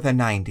 for the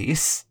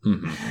 90s.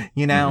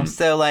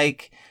 So,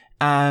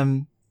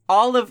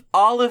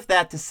 all of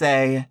that to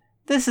say,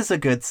 this is a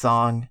good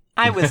song.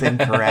 I was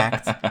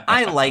incorrect.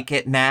 I like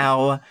it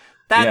now.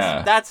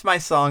 That's my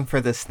song for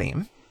this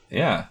theme.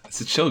 Yeah, it's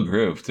a chill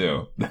groove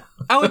too.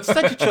 Oh, it's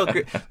such a chill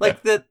groove.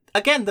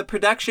 The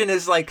production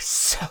is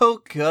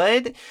so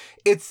good.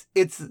 It's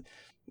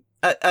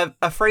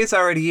a phrase I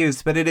already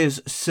used, but it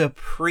is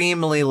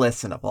supremely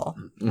listenable.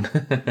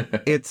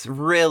 It's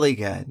really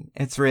good.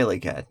 It's really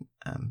good.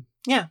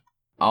 Yeah.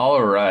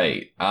 All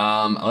right.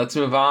 Let's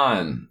move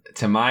on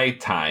to my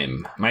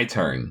turn.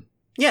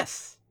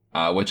 Yes.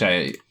 Which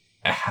I'm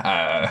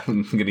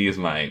going to use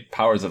my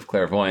powers of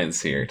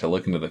clairvoyance here to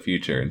look into the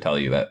future and tell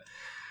you that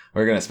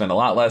we're going to spend a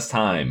lot less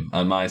time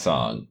on my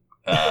song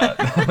than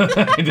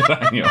I did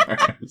on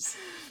yours.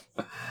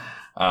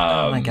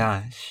 Oh my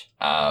gosh.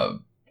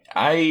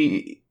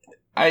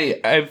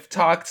 I've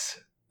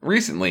talked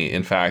recently,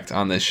 in fact,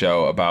 on this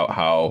show about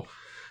how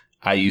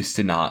I used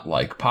to not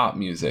like pop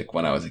music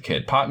when I was a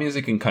kid. Pop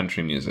music and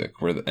country music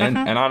and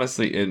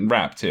honestly, in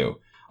rap too.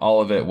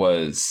 All of it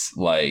was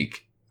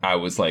I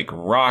was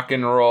rock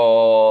and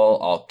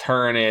roll,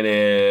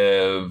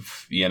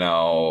 alternative,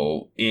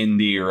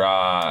 indie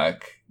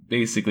rock,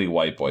 basically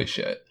white boy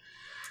shit.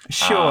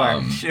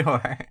 Sure.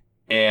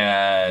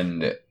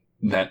 And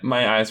that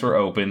my eyes were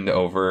opened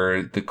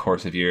over the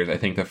course of years. I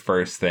think the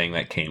first thing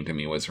that came to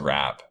me was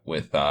rap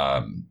with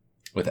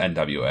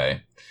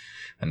NWA.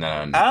 And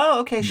then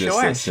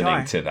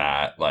listening to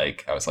that,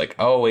 I was like,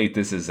 oh wait,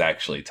 this is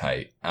actually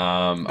tight.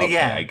 Okay,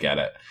 yeah. I get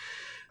it.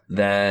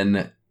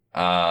 Then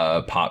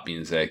pop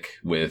music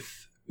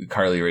with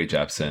Carly Rae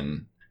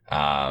Jepsen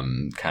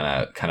kind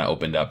of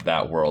opened up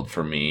that world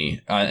for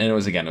me. And it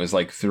was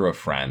through a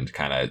friend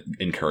kind of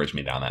encouraged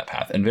me down that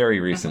path. And very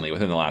recently,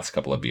 within the last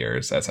couple of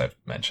years, as I've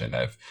mentioned,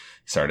 I've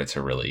started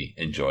to really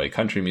enjoy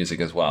country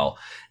music as well.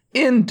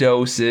 In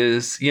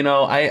doses,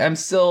 I'm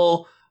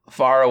still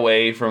far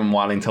away from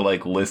wanting to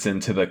listen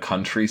to the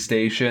country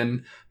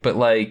station, but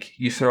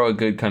you throw a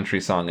good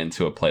country song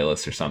into a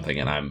playlist or something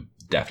and I'm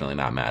definitely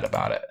not mad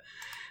about it.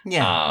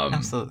 Yeah,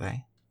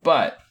 absolutely.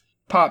 But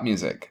pop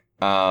music,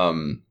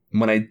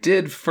 when I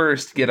did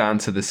first get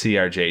onto the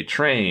CRJ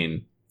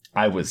train,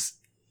 I was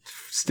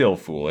still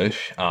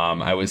foolish.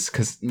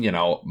 Because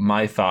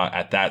my thought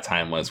at that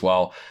time was,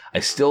 well, I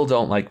still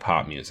don't like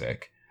pop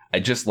music. I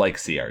just like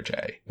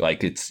CRJ.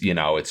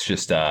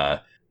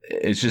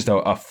 It's just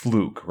a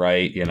fluke,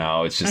 right?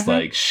 It's just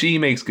she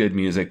makes good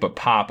music, but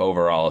pop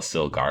overall is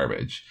still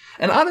garbage.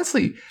 And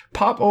honestly,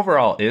 pop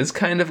overall is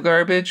kind of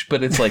garbage,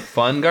 but it's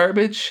fun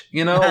garbage,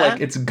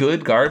 it's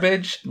good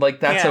garbage.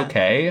 That's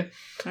okay.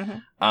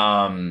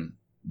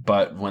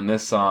 But when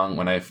this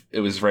song,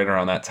 it was right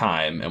around that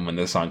time, and when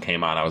this song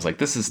came on, I was like,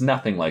 this is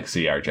nothing like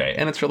CRJ.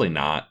 And it's really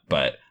not,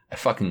 but I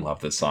fucking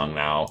love this song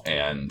now.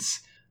 And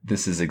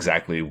this is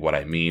exactly what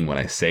I mean when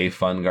I say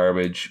fun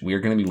garbage. We are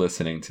going to be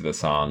listening to the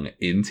song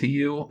Into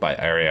You by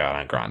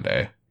Ariana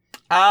Grande.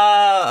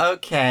 Oh,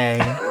 okay.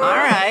 All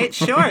right.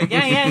 Sure.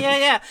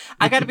 Yeah.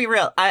 I got to be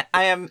real. I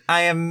am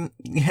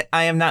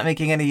not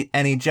making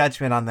any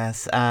judgment on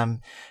this.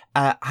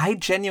 I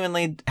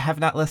genuinely have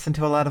not listened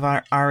to a lot of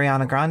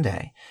Ariana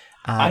Grande.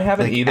 I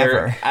haven't like,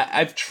 either. Ever.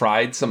 I've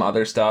tried some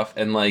other stuff,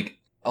 and like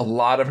a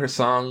lot of her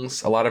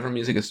songs, a lot of her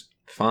music is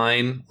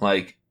fine.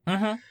 Like,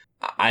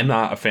 I'm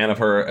not a fan of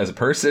her as a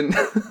person.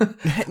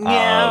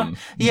 Yeah,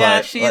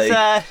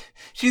 but,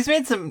 she's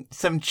made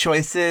some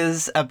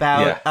choices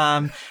about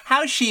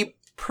how she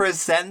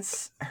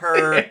presents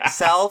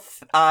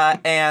herself,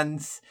 and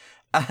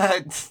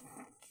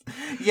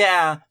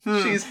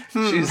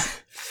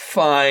she's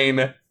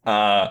fine.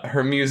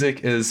 Her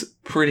music is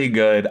pretty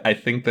good. I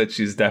think that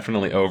she's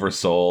definitely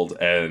oversold,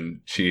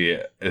 and she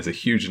is a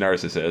huge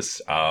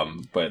narcissist.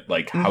 But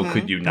like, how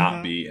could you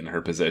not be in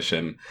her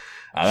position?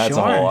 That's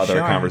a whole other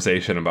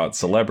conversation about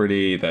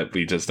celebrity that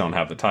we just don't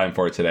have the time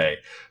for today.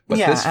 But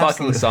this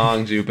fucking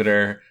song,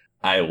 Jupiter,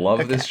 I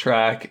love this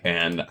track,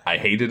 and I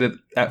hated it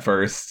at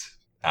first.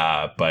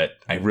 But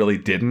I really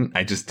didn't.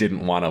 I just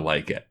didn't want to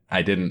like it.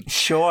 I didn't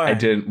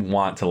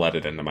want to let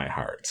it into my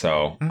heart.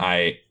 So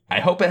I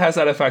hope it has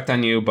that effect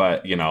on you,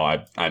 but you know,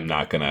 I'm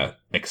not gonna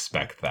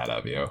expect that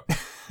of you.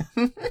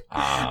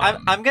 I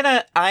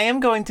am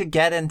going to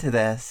get into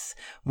this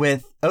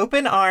with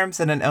open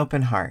arms and an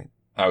open heart.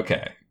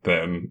 Okay,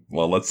 then,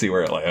 well, let's see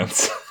where it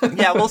lands.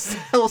 Yeah, we'll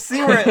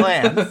see where it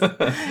lands.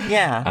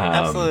 Yeah,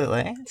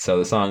 absolutely. So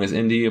the song is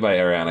Into You by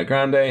Ariana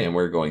Grande, and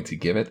we're going to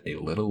give it a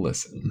little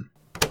listen.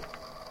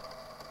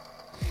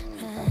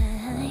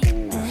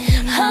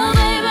 Oh,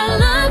 baby,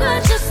 look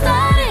what you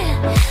started.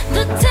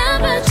 The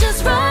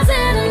temperature's rising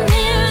and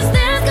here's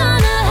this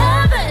gonna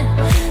happen.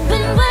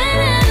 Been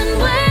waiting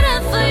and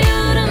waiting for you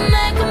to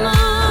make a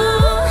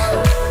move.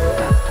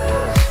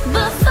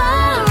 Before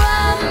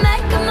I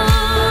make a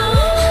move.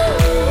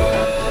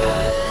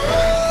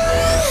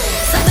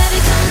 So baby,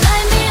 come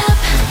light me up.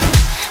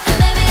 And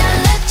baby, I'll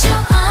let you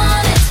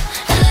on it.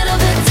 A little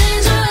bit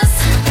dangerous,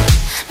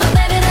 but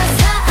baby, that's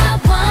how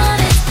I want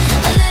it.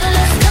 A little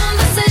less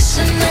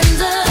conversation and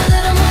a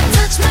little more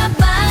touch my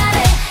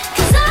body.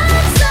 'Cause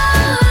I'm so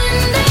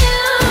into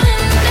you,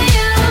 into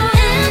you,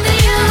 into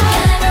you.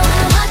 And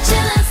everyone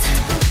watching us.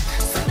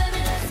 So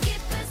baby, let's keep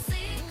it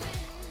secret.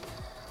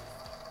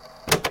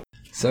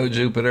 So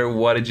Jupiter,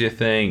 what did you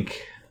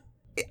think?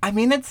 I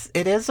mean,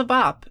 it is a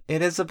bop.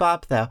 It is a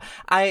bop, though.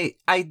 I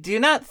do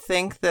not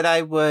think that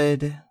I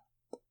would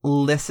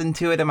listen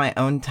to it in my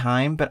own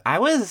time, but I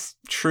was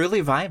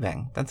truly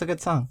vibing. That's a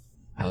good song.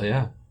 Hell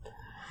yeah.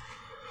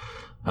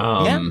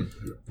 I'm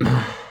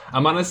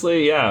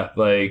honestly,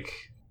 like,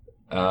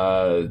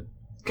 God,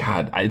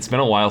 it's been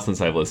a while since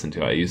I've listened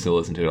to it. I used to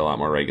listen to it a lot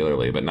more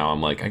regularly, but now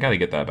I'm like, I gotta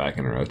get that back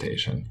in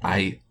rotation.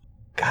 I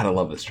gotta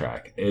love this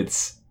track.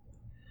 It's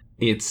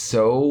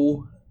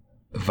so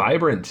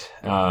vibrant,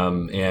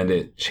 and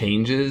it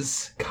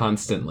changes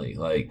constantly.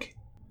 Like,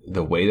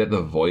 the way that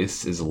the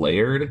voice is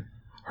layered,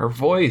 her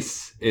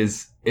voice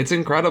it's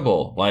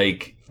incredible.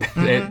 Like,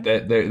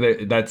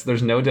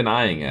 there's no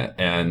denying it.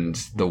 And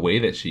the way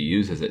that she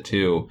uses it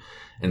too,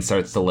 and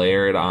starts to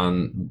layer it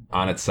on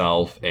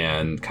itself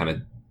and kind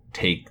of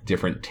take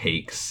different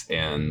takes,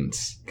 and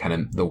kind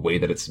of the way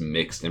that it's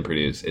mixed and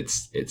produced,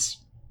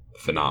 it's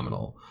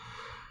phenomenal.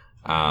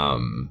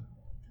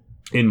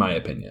 In my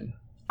opinion.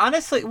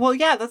 Honestly, well,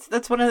 yeah,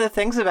 that's one of the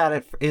things about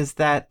it, is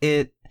that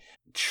it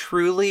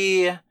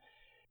truly,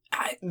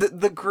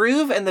 the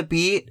groove and the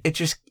beat, it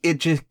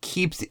just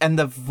keeps, and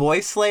the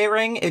voice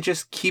layering, it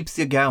just keeps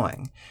you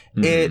going.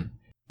 Mm-hmm.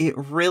 It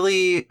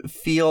really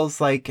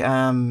feels like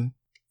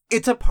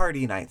it's a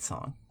party night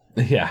song.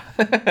 Yeah.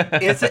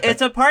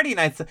 it's a party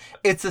night song.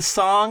 It's a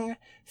song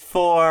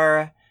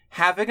for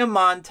having a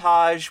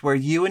montage where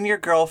you and your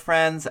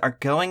girlfriends are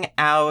going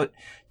out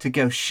to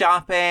go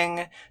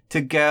shopping, to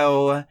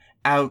go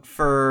out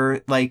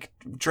for like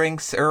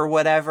drinks or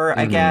whatever,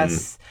 I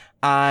guess,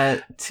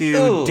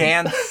 to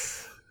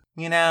dance,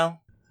 you know?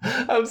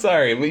 I'm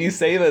sorry, but you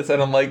say this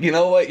and I'm like, you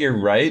know what? You're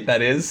right.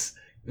 That is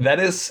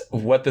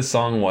what the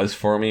song was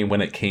for me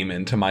when it came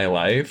into my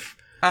life.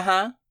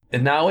 Uh-huh.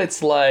 And now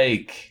it's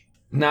like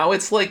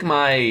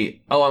my,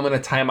 I'm going to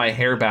tie my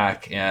hair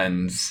back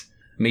and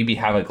maybe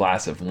have a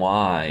glass of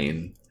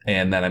wine,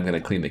 and then I'm going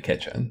to clean the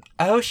kitchen.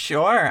 Oh,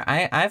 sure.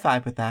 I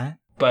vibe with that.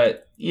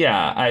 But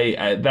yeah,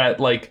 I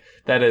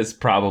that is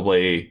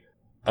probably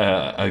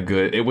a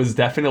good, it was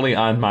definitely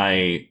on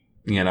my,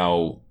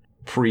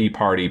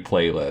 pre-party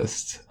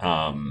playlist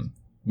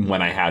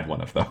when I had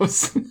one of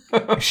those.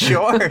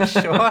 Sure.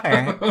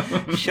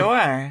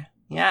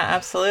 Yeah,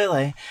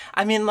 absolutely.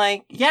 I mean,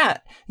 like, yeah.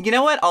 You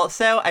know what?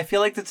 Also, I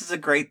feel like this is a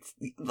great,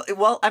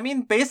 well, I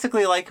mean,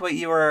 basically like what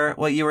you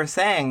were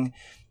saying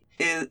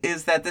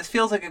is that this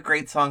feels like a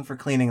great song for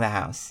cleaning the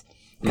house.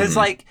 Because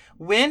like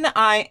when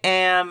I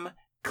am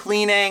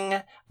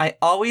cleaning, I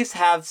always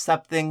have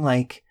something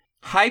like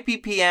high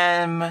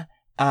BPM,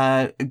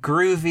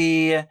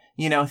 groovy,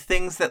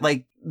 things that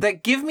like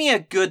that give me a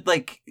good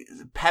like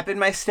pep in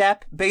my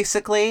step,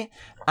 basically,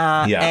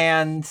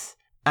 and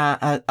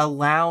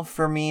allow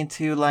for me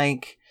to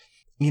like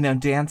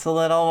dance a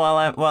little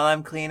while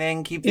I'm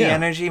cleaning, keep the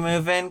energy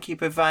moving,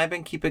 keep it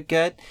vibing, keep it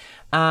good,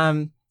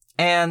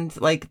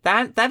 and like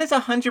that is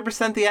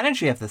 100% the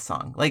energy of the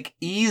song, like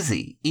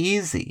easy,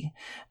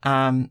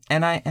 and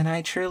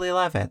I truly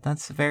love it.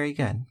 That's very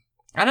good.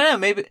 I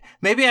don't know.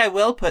 Maybe I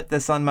will put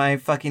this on my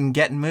fucking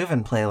Getting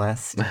Moving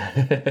playlist.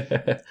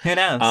 Who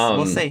knows?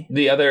 We'll see.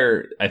 The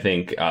other, I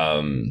think,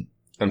 I'm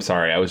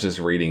sorry, I was just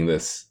reading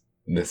this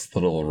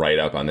little write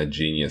up on the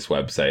Genius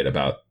website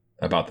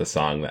about the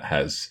song that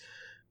has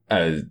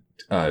a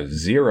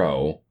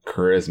 0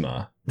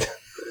 charisma.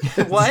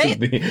 What?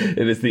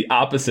 It is the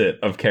opposite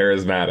of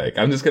charismatic.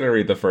 I'm just gonna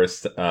read the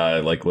first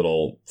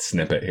little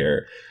snippet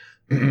here.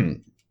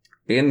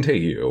 Into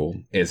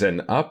You is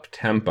an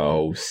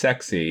up-tempo,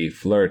 sexy,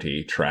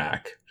 flirty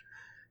track.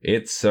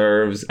 It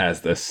serves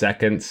as the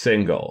second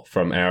single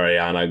from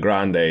Ariana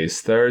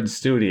Grande's third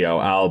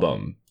studio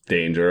album,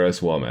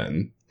 Dangerous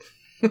Woman.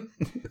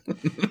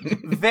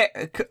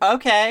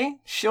 Okay,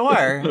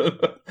 sure.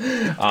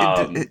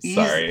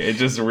 Sorry, it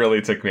just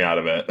really took me out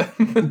of it.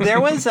 There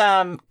was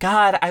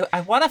God,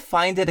 I want to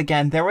find it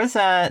again. There was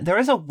a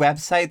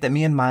website that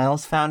me and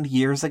Miles found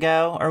years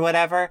ago or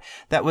whatever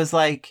that was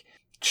like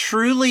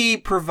truly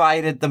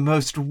provided the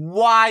most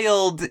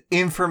wild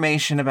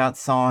information about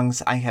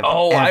songs I have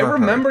ever I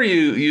remember heard.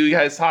 you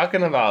guys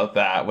talking about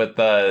that with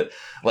the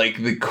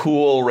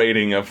cool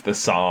rating of the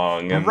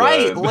song and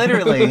right,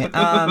 literally.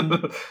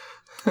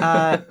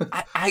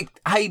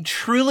 I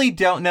truly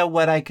don't know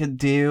what I could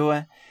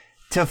do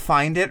to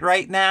find it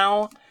right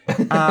now.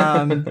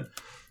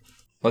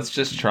 Let's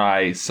just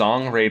try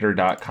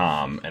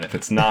songradar.com, and if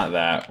it's not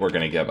that, we're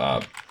gonna give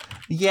up.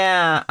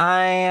 Yeah,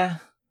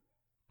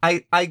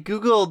 I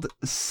googled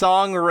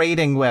song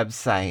rating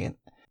website,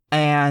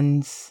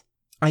 and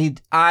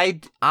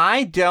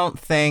I don't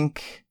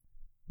think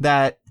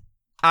that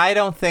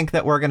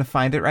we're gonna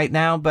find it right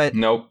now, but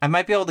nope. I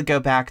might be able to go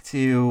back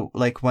to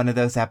like one of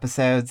those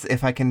episodes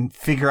if I can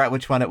figure out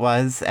which one it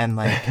was and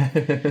like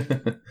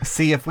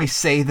see if we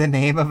say the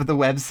name of the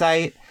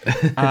website.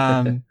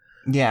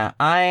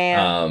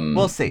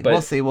 We'll see.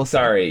 We'll see.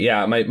 Sorry,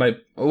 yeah, my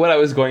what I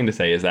was going to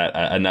say is that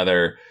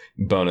another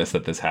bonus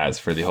that this has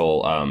for the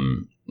whole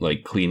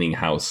cleaning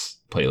house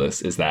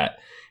playlist is that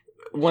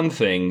one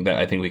thing that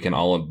I think we can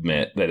all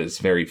admit that is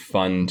very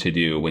fun to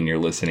do when you're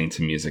listening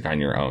to music on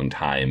your own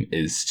time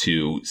is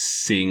to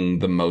sing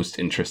the most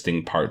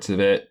interesting parts of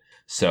it.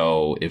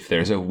 So if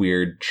there's a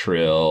weird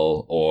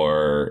trill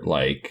or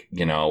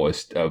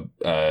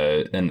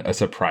a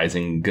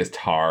surprising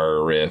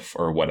guitar riff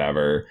or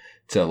whatever,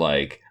 to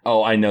like,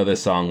 oh, I know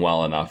this song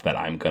well enough that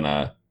I'm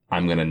gonna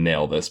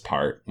nail this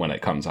part when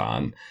it comes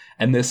on.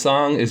 And this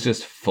song is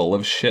just full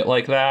of shit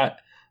like that.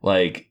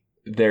 Like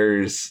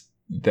there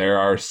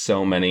are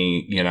so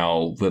many,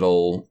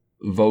 little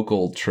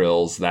vocal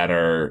trills that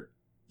are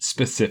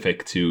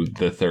specific to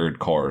the third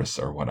chorus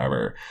or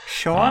whatever.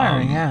 Sure,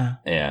 yeah.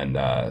 And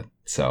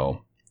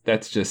so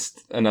that's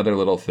just another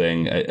little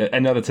thing. I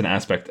know that's an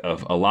aspect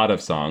of a lot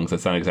of songs.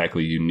 That's not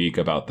exactly unique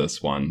about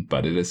this one,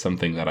 but it is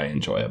something that I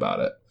enjoy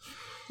about it.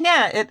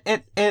 Yeah,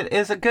 it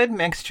is a good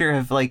mixture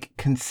of like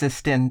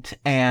consistent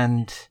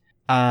and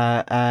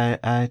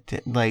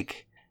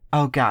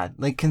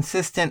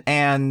consistent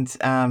and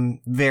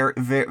very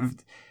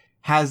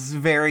has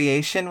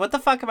variation. What the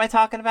fuck am I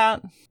talking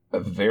about? A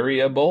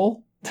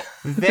variable?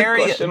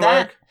 Question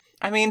mark?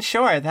 I mean,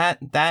 sure,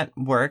 that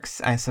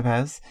works, I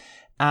suppose.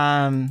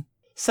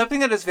 Something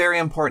that is very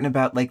important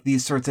about like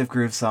these sorts of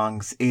groove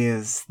songs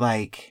is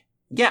like,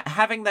 yeah,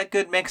 having that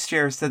good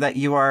mixture so that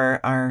you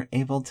are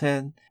able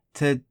to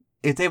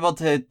it's able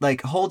to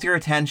like hold your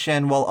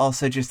attention while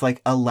also just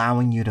like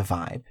allowing you to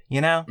vibe,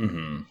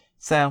 Mm-hmm.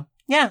 So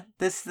yeah,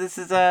 this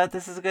is a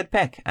good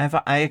pick.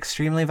 I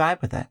extremely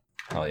vibe with it.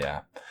 Hell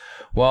yeah.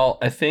 Well,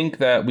 I think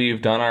that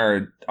we've done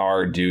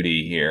our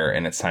duty here,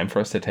 and it's time for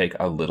us to take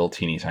a little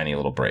teeny tiny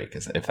little break,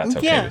 if that's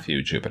okay with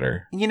you,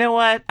 Jupiter. You know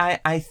what?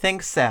 I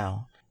think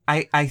so.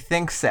 I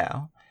think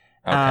so.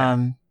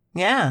 Okay.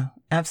 Yeah,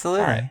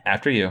 absolutely. All right,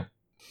 after you.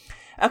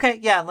 Okay,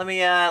 yeah. Let me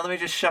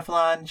just shuffle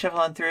on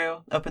through.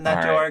 Open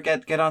that door.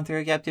 Right. Get on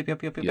through. Yep.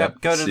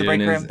 Go to the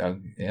break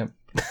room. Yep.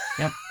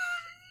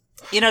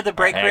 Yep. The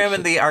break room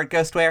in the Art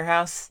Ghost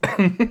warehouse?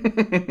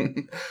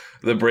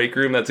 The break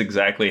room that's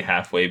exactly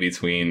halfway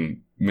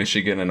between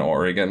Michigan and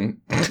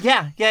Oregon.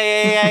 Yeah.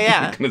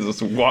 I'm gonna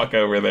just walk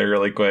over there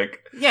really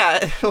quick.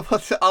 Yeah,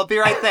 I'll be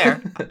right there.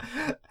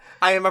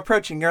 I am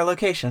approaching your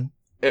location.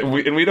 And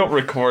we don't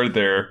record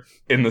there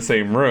in the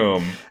same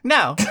room.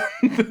 No,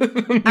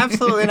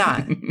 absolutely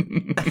not.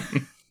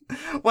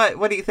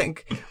 What do you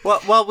think?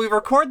 Well, we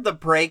record the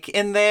break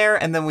in there,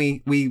 and then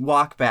we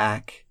walk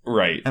back,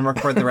 right, and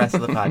record the rest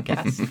of the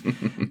podcast.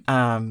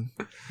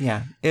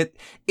 Yeah,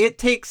 it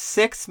takes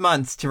 6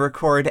 months to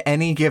record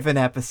any given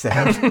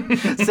episode,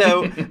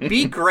 so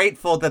be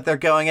grateful that they're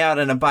going out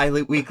on a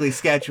bi-weekly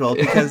schedule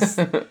because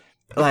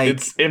Like,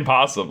 It's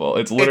impossible.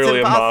 It's literally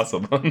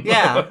impossible.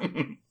 Yeah.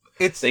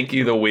 It's Thank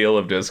you, the wheel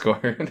of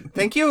Discord.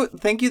 Thank you,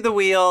 the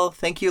wheel.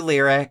 Thank you,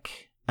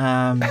 Lyric.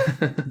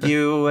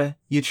 You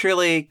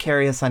truly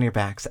carry us on your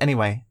backs.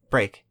 Anyway,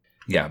 break.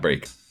 Yeah,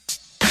 break.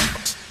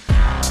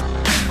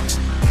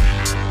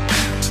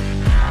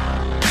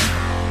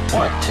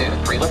 One, two,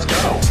 three, let's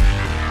go.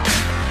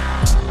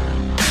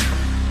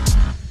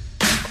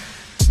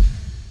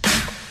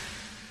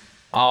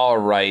 All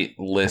right,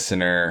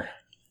 listener.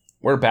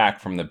 We're back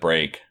from the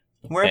break.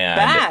 We're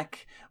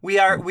back. We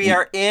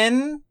are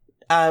in.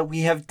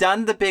 We have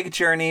done the big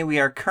journey. We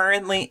are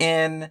currently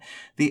in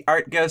the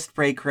Art Ghost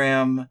break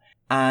room.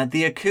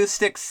 The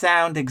acoustics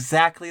sound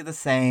exactly the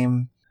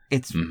same.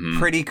 It's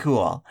pretty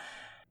cool.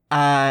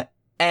 And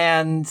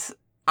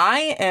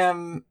I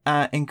am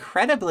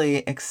incredibly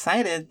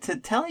excited to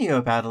tell you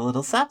about a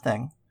little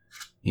something.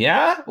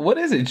 Yeah? What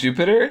is it,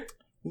 Jupiter?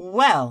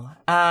 Well,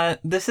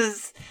 this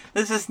is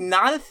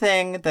not a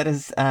thing that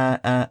is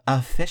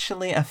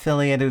officially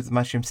affiliated with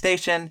Mushroom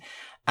Station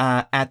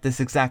at this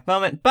exact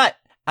moment, but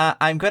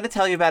I'm going to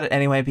tell you about it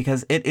anyway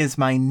because it is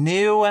my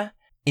new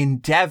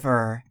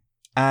endeavor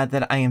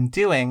that I am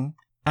doing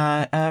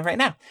right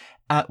now,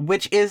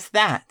 which is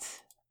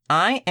that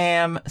I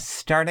am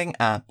starting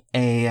up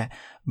a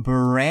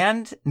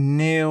brand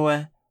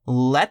new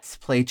Let's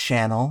Play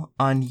channel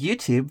on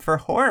YouTube for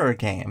horror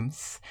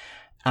games.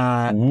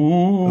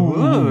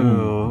 Ooh,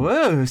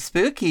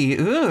 spooky.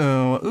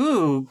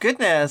 Ooh,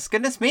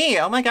 goodness me.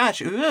 Oh my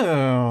gosh.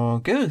 Ooh,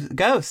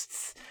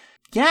 ghosts.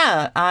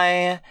 Yeah,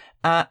 I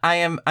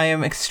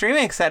am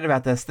extremely excited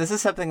about this. This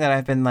is something that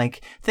I've been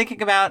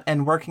thinking about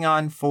and working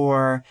on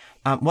for,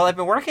 I've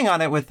been working on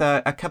it with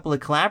a couple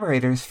of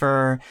collaborators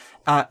for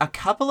a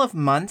couple of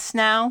months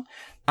now.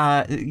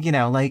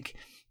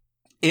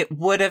 It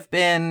would have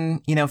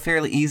been,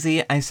 fairly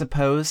easy, I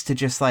suppose, to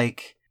just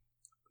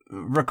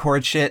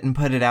record shit and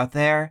put it out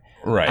there.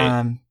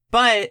 Right.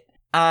 But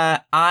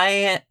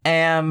I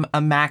am a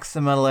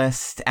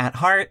maximalist at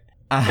heart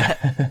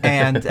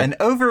and an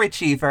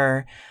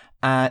overachiever.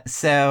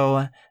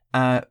 So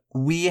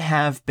we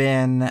have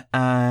been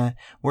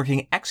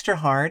working extra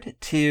hard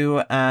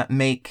to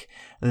make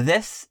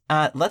this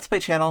Let's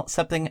Play channel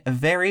something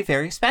very,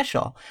 very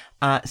special.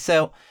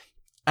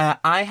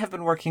 I have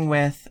been working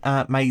with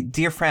my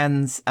dear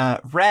friends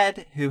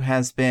Red, who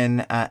has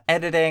been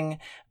editing,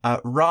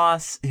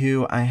 Ross,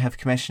 who I have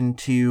commissioned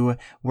to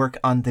work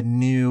on the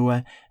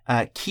new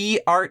key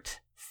art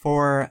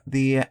for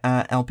the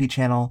LP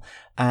channel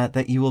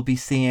that you will be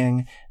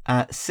seeing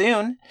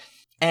soon.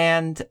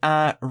 And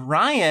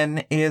Ryan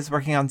is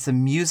working on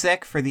some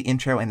music for the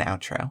intro and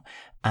outro,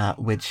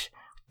 which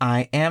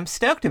I am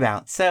stoked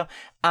about. So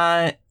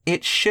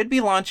it should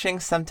be launching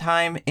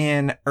sometime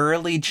in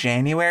early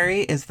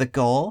January is the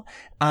goal.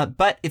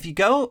 But if you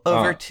go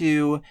over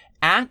to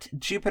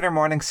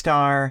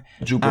 @JupiterMorningstar.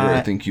 Jupiter, I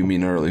think you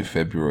mean early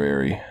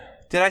February.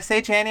 Did I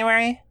say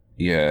January?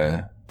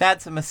 Yeah.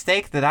 That's a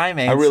mistake that I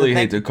made. I really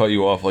hate to cut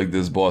you off like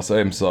this, boss.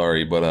 I'm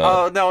sorry, but...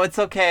 Oh, no, it's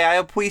okay. I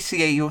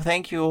appreciate you.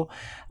 Thank you.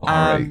 All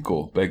right,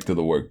 cool. Back to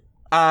the work.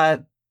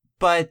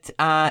 But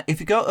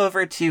if you go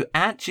over to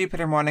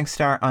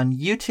 @JupiterMorningstar on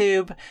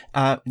YouTube,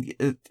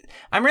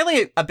 I'm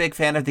really a big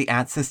fan of the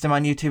 @ system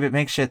on YouTube. It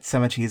makes shit so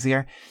much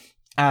easier.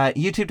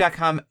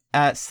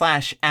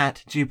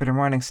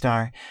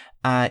 YouTube.com/@JupiterMorningstar.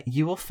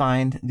 You will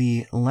find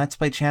the Let's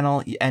Play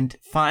channel and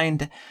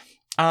find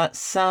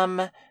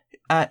some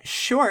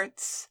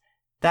shorts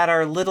that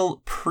are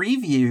little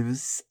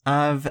previews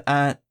of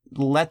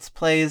Let's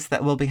Plays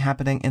that will be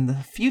happening in the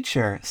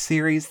future,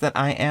 series that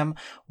I am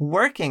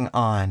working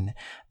on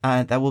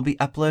that will be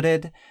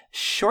uploaded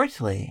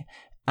shortly.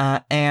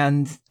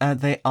 And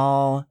they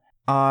all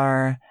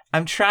are...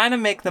 I'm trying to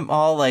make them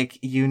all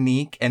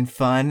unique and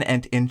fun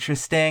and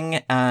interesting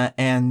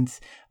and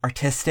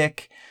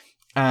artistic.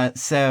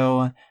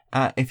 So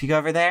if you go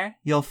over there,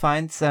 you'll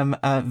find some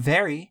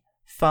very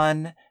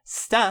fun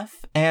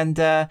stuff. And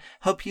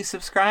hope you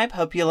subscribe.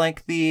 Hope you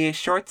like the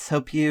shorts.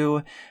 Hope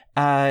you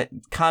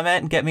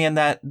comment and get me in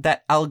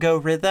that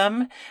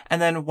algorithm.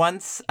 And then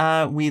once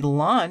we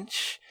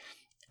launch,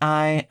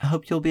 I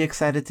hope you'll be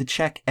excited to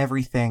check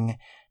everything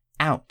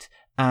out.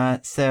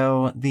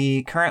 So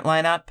the current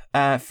lineup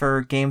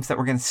for games that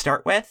we're going to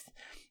start with,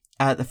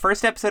 the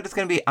first episode is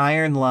going to be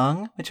Iron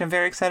Lung, which I'm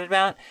very excited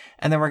about.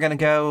 And then we're going to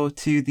go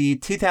to the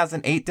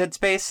 2008 Dead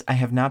Space. I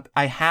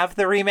have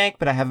the remake,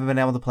 but I haven't been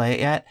able to play it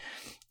yet.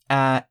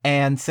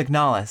 And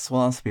Signalis will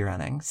also be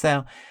running.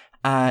 So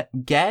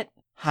get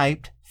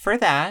hyped for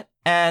that.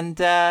 And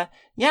go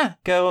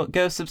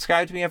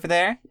subscribe to me over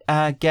there.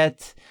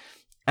 Get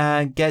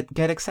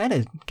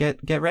excited.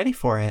 Get ready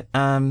for it.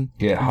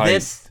 Get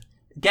hyped.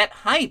 Get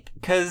hype,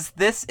 because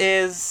this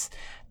is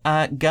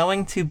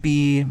going to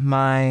be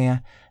my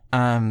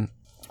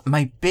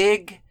my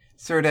big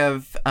sort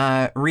of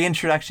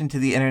reintroduction to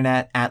the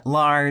internet at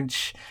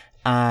large.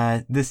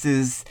 This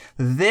is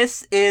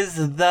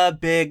the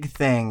big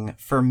thing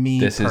for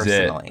me personally. This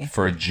is it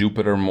for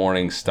Jupiter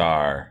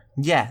Morningstar.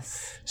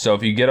 Yes. So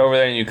if you get over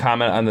there and you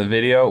comment on the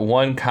video,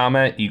 one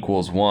comment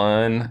equals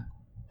one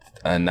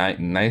a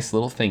nice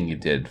little thing you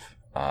did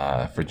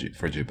for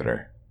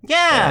Jupiter.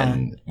 Yeah.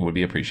 And would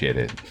be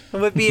appreciated. It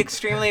would be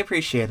extremely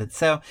appreciated.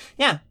 So,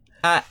 yeah.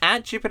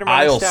 At Jupiter Morningstar.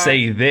 I'll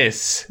say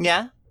this.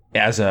 Yeah?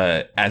 As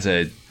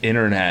a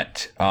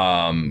internet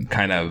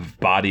kind of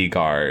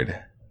bodyguard.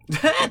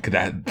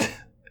 That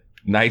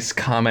nice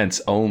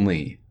comments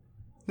only.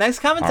 Nice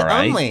comments All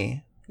right?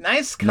 only.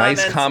 Nice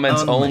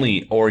comments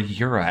only. Or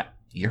you're a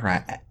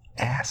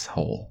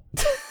asshole.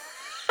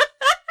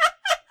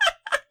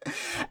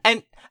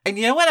 And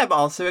you know what I'm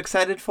also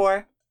excited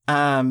for?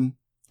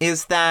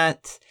 Is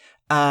that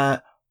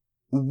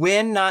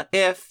when, not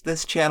if,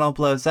 this channel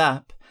blows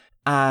up,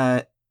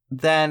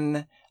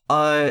 then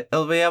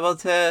it'll be able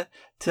to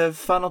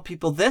funnel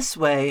people this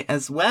way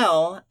as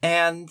well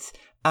and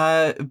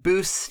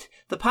boost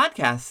the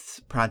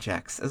podcast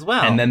projects as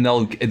well. And then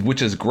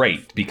which is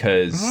great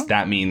because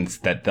that means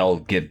that they'll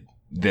get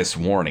this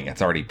warning.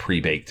 It's already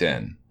pre-baked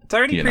in. It's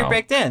already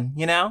pre-baked in,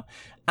 you know?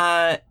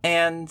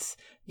 And,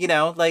 you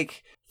know,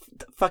 like,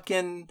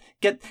 fucking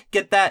get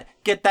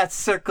that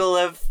circle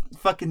of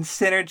fucking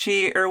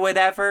synergy or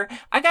whatever.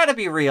 I gotta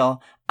be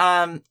real.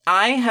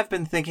 I have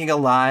been thinking a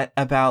lot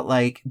about,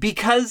 like,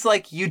 because,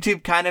 like,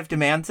 YouTube kind of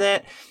demands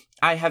it,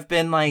 I have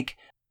been, like,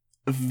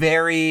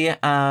 very,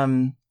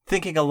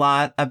 thinking a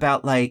lot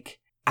about, like,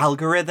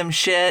 algorithm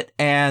shit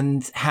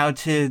and how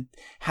to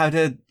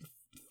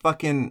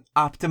fucking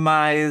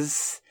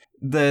optimize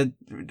the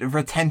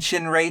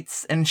retention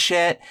rates and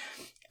shit.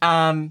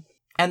 And,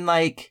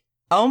 like,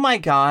 oh my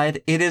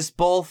god, it is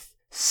both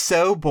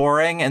so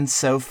boring and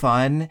so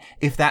fun,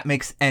 if that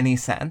makes any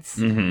sense.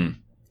 Mm-hmm.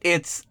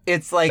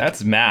 It's like...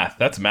 That's math.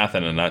 That's math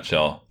in a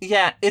nutshell.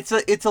 Yeah, it's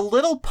a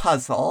little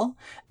puzzle.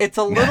 It's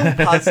a little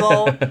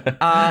puzzle,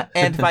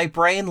 and my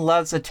brain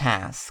loves a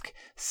task.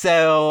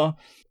 So,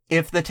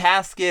 if the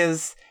task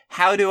is,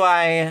 how do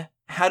I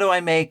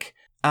make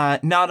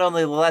not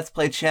only the Let's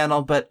Play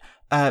channel, but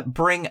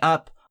bring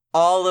up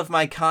all of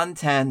my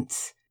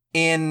content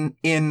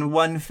in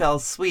one fell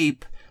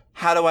sweep,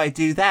 how do I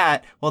do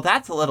that? Well,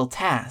 that's a little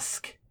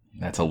task.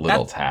 That's a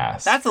little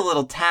task. That's a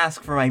little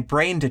task for my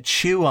brain to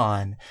chew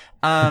on.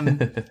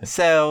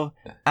 So,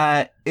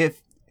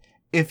 if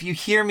you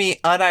hear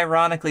me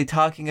unironically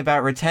talking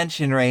about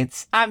retention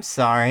rates, I'm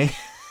sorry.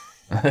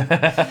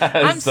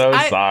 I'm so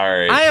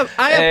sorry. I apologize.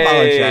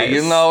 Hey,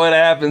 you know, it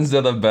happens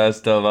to the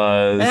best of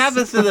us. It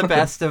happens to the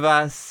best of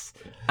us.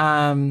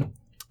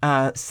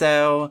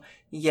 So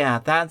yeah,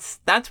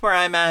 that's where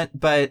I'm at.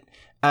 But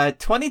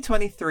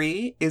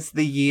 2023 is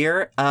the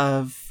year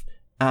of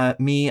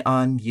me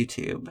on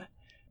YouTube.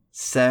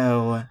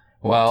 So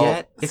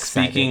get excited.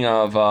 Speaking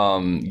of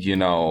you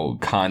know,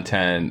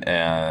 content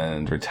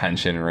and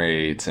retention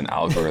rates and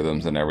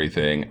algorithms and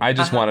everything, I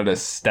just wanted to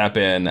step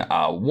in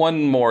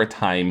one more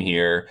time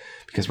here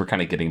because we're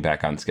kind of getting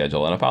back on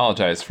schedule and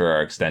apologize for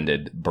our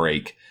extended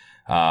break.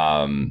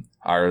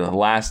 Our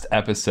last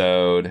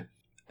episode,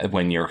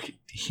 when you're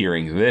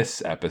hearing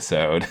this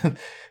episode,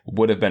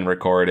 would have been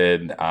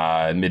recorded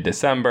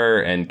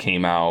mid-December and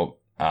came out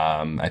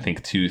I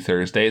think 2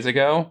 Thursdays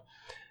ago.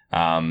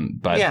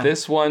 But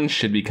this one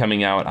should be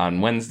coming out on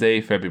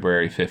Wednesday,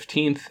 February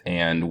 15th,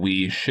 and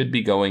we should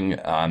be going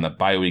on a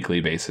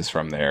bi-weekly basis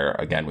from there,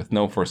 again, with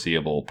no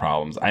foreseeable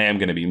problems. I am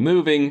going to be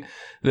moving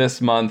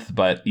this month,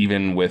 but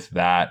even with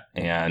that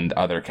and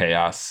other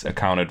chaos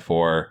accounted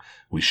for,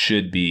 we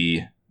should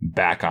be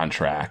back on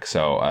track.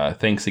 So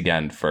thanks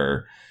again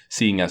for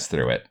seeing us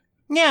through it.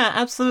 Yeah,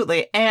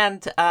 absolutely.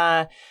 And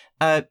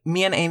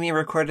me and Amy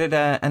recorded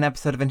an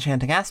episode of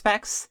Enchanting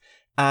Aspects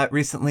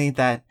recently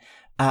that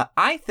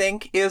I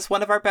think is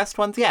one of our best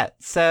ones yet.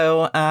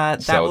 So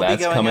that's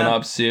coming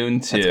up soon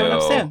too. That's coming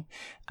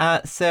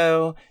up soon.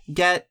 So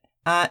get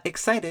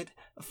excited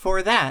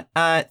for that.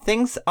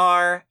 Things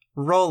are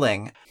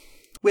rolling.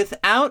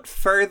 Without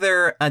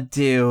further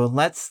ado,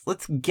 let's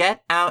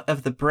get out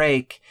of the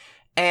break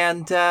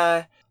and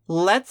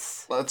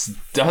let's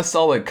dust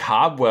all the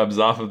cobwebs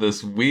off of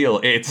this wheel.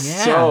 It's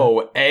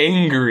so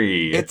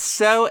angry. It's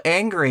so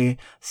angry.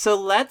 So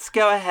let's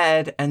go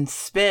ahead and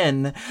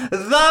spin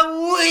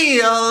the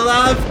wheel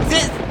of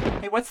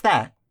Hey, what's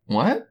that?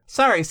 What?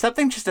 Sorry,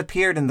 something just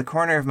appeared in the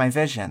corner of my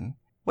vision.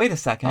 Wait a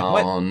second.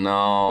 Oh,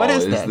 no. What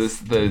is this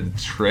the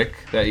trick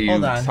that you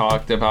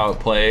talked about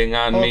playing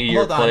on me?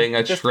 You're playing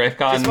a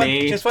trick on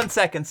me? Just 1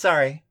 second.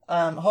 Sorry.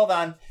 Hold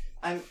on.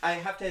 I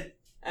have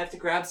to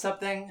grab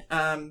something.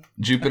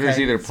 Jupiter's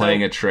either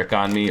playing a trick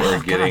on me or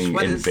getting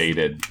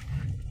invaded.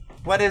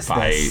 What is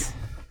this?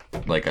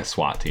 Like a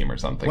SWAT team or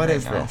something. What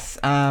is this?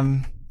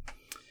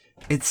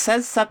 It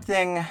says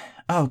something.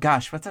 Oh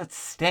gosh, what's that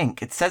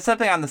stink? It says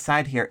something on the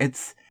side here.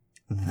 It's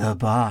the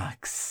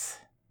box.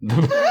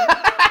 Jupiter,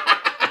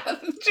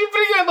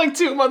 you had like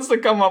 2 months to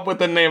come up with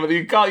the name of it.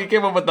 You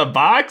came up with the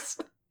box?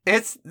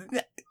 It's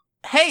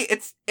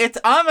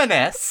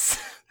ominous.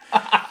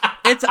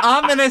 It's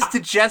ominous to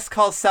just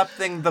call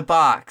something the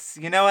box.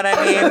 You know what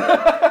I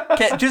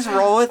mean? Just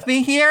roll with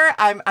me here.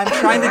 I'm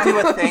trying to do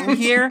a thing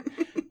here.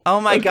 Oh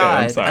my Okay,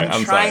 god.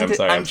 I'm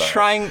sorry. I'm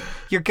trying.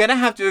 You're gonna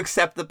have to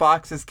accept the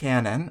box as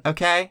canon,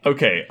 okay?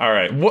 Okay, all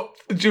right. What,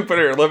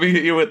 Jupiter? Let me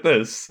hit you with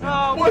this.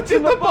 What's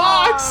in the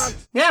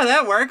box? Yeah,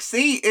 that works.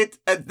 See,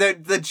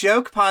 the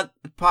joke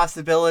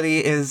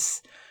possibility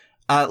is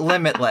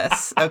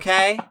limitless,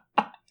 okay?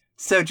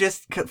 So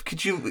just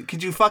could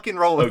you fucking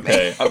roll with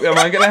me? Okay. Am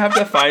I gonna have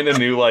to find a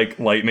new like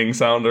lightning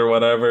sound or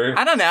whatever?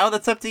 I don't know.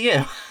 That's up to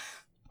you.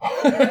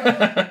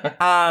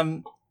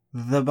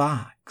 The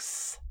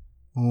box.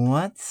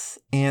 What's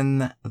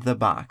in the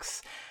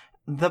box?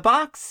 The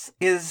box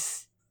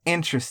is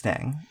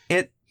interesting.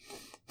 It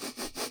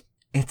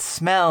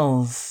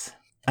smells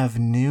of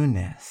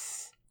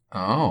newness.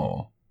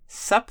 Oh.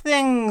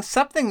 Something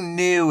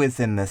new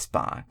is in this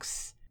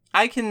box.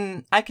 I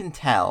can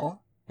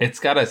tell. It's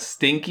got a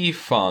stinky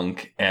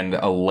funk and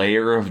a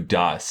layer of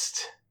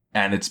dust,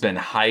 and it's been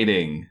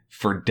hiding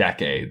for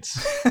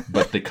decades.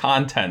 But the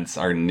contents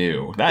are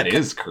new. That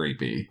is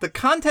creepy. The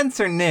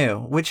contents are new,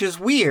 which is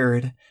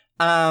weird.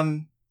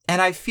 And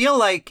I feel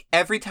like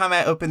every time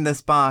I open this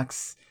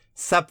box,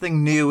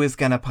 something new is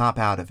gonna pop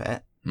out of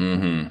it.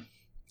 Mm-hmm.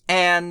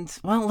 And,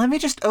 well, let me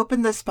just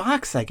open this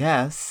box, I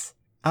guess.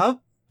 Oh,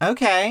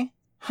 okay.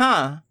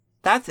 Huh.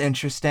 That's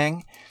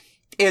interesting.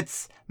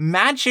 It's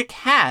Magic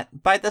Hat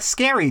by the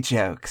Scary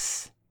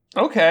Jokes.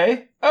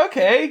 Okay,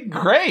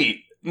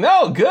 great.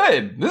 No,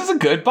 good. This is a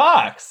good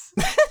box.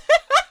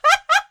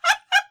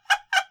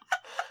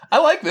 I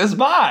like this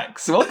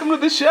box. Welcome to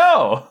the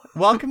show.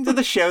 Welcome to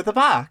the show, The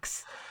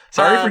Box.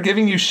 Sorry for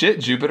giving you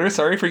shit, Jupiter.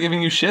 Sorry for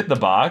giving you shit, The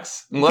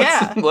Box.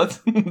 Let's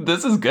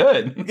this is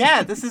good.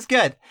 Yeah, this is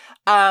good.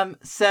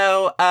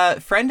 So,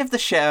 friend of the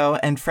show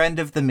and friend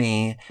of the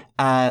me,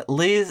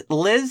 Liz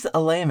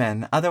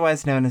Lehman,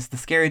 otherwise known as The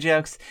Scary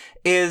Jokes,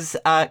 is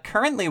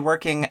currently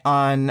working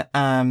on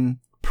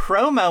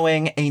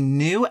promoting a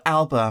new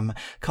album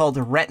called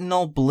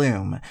Retinal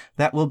Bloom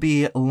that will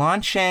be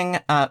launching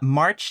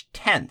March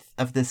 10th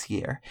of this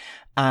year.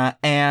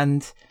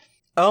 And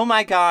oh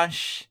my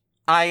gosh,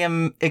 I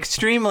am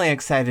extremely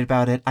excited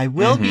about it. I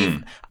will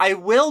be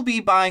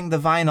buying the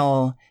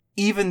vinyl,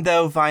 even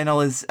though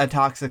vinyl is a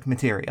toxic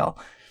material.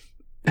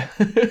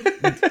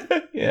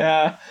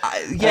 Yeah.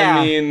 Yeah.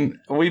 I mean,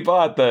 I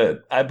bought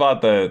the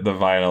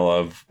vinyl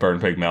of Burn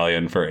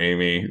Pygmalion for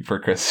Amy for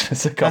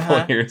Christmas a couple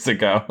of years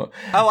ago.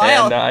 Oh,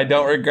 I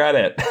don't regret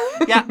it.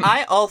 Yeah,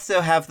 I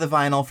also have the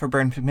vinyl for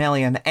Burn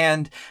Pygmalion,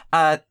 and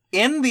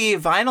in the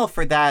vinyl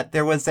for that,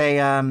 there was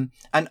a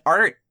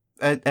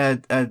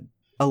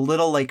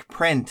little like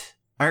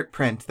art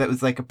print that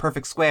was like a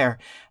perfect square,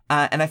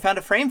 and I found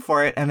a frame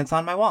for it, and it's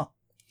on my wall.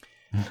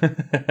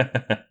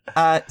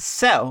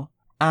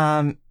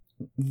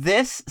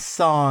 This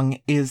song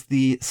is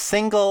the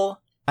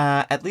single,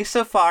 at least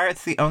so far,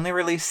 it's the only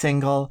released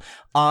single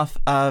off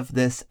of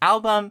this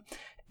album,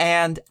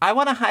 and I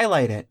want to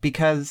highlight it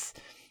because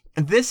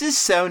this is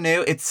so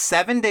new. It's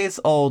 7 days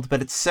old,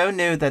 but it's so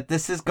new that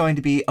this is going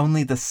to be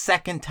only the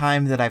second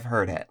time that I've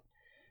heard it.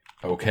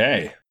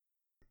 Okay.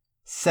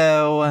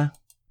 So,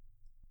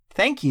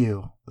 thank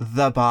you,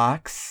 The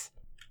Box.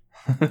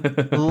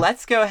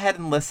 Let's go ahead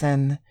and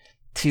listen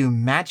to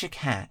Magic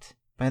Hat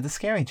by the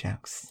Scary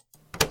Jokes.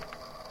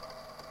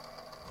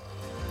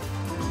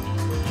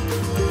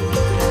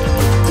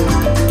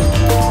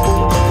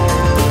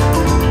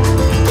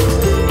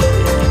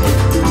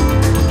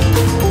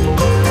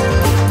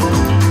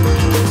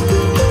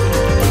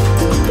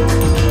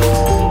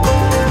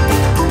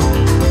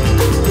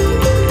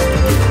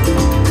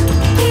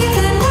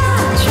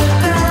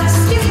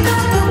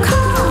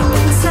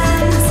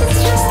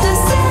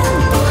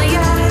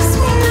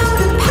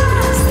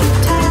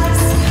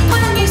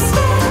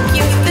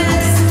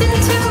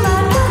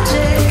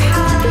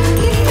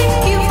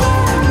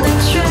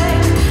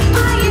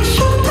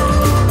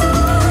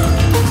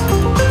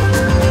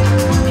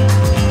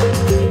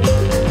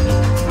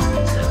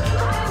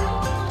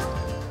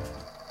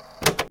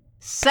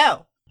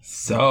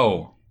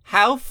 So,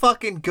 how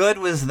fucking good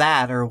was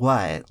that, or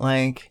what?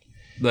 Like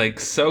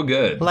so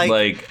good.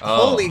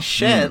 Holy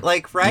shit!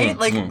 Right?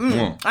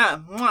 Mwah,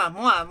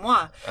 mwah,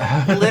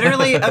 mwah.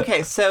 Literally.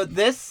 Okay, so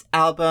this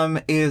album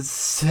is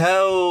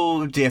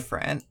so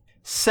different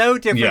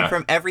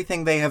from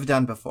everything they have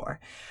done before.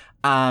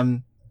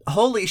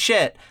 Holy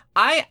shit!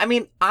 I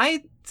mean,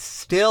 I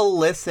still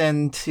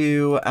listen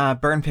to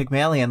Burn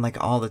Pygmalion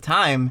like all the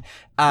time.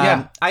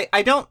 I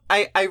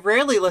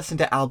rarely listen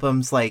to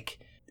albums like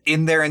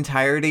in their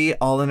entirety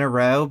all in a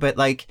row, but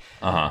like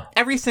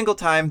every single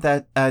time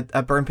that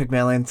a Burn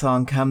Pygmalion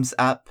song comes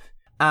up,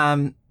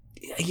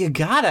 you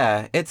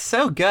gotta. It's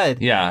so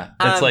good. Yeah,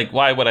 it's like,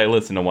 why would I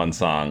listen to one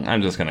song?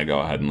 I'm just gonna go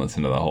ahead and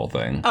listen to the whole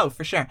thing. Oh,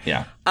 for sure.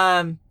 Yeah.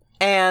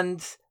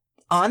 And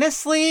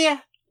honestly,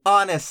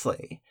 I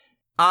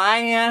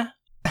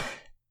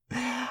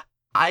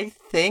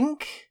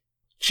think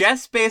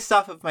just based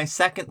off of my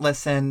second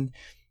listen,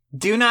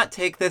 do not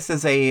take this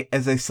as a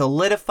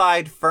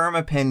solidified, firm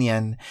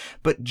opinion,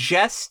 but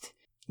just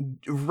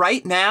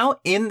right now,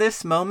 in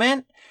this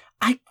moment,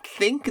 I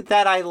think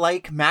that I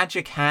like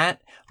Magic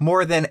Hat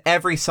more than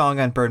every song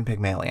on Burn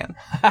Pygmalion.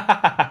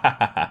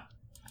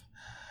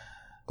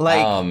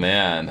 Like, oh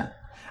man.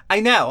 I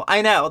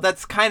know.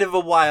 That's kind of a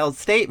wild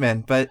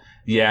statement, but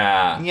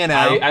Yeah. You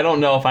know. I don't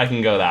know if I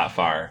can go that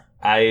far.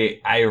 I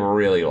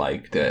really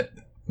liked it.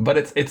 But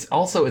it's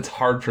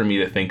hard for me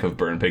to think of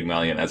Burn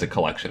Pygmalion as a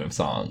collection of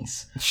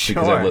songs. Sure.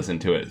 Because I've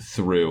listened to it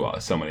through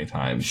so many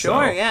times.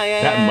 Sure, so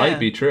yeah. That might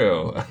be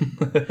true.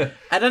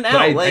 I don't know.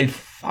 But like, I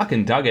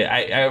fucking dug it.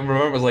 I remember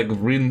I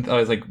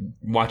was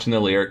watching the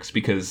lyrics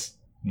because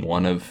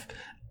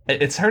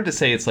it's hard to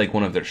say it's like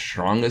one of their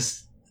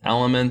strongest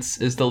elements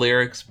is the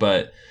lyrics,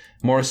 but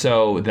more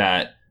so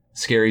that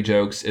Scary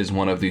Jokes is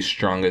one of the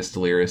strongest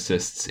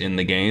lyricists in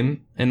the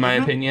game, in my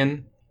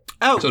opinion.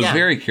 oh, So I was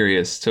very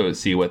curious to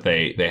see what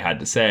they had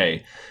to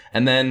say.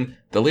 And then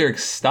the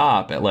lyrics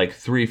stop at like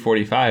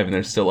 3:45 and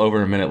there's still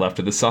over a minute left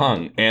of the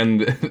song.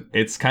 And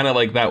it's kind of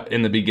like that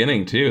in the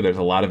beginning too. There's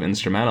a lot of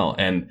instrumental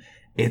and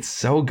it's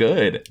so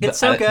good. It's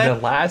so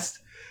good.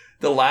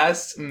 The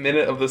last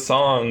minute of the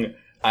song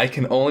I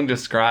can only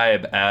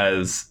describe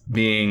as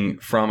being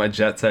from a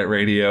Jet Set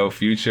Radio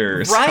future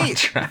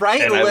soundtrack.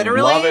 Right, and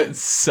literally. I love it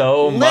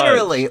so much.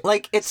 Literally,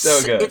 like it's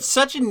So good. it's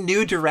such a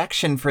new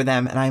direction for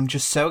them, and I'm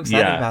just so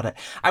excited Yeah. about it.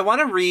 I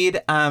want to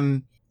read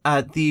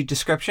the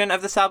description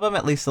of this album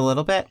at least a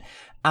little bit.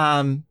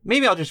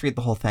 Maybe I'll just read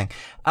the whole thing.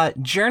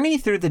 Journey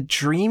through the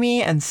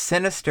dreamy and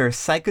sinister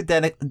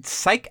psychedelic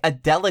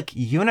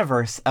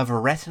universe of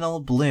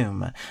Retinal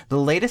Bloom, the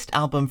latest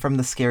album from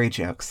the Scary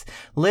Jokes.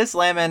 Liz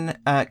Lemon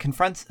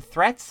confronts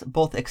threats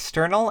both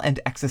external and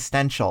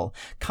existential,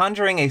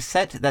 conjuring a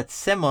set that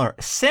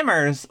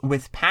simmers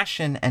with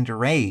passion and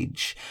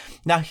rage.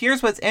 Now,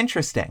 here's what's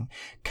interesting.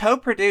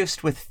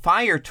 Co-produced with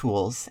Fire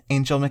Tools,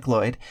 Angel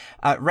McLeod,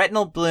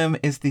 Retinal Bloom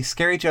is the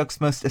Scary Jokes'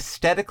 most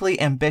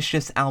aesthetically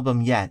ambitious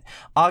album yet,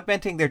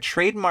 augmenting their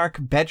trademark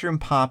bedroom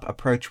pop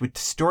approach with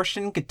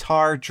distortion,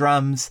 guitar,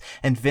 drums,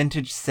 and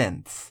vintage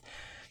synths.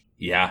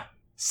 Yeah.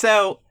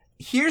 So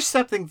here's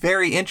something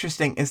very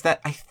interesting is that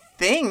I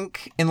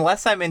think,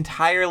 unless I'm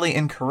entirely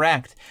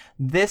incorrect,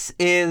 this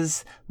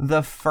is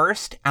the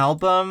first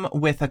album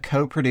with a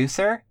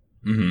co-producer.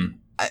 Mm-hmm.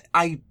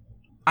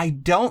 I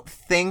don't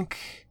think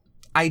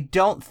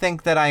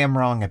that I am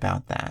wrong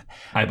about that.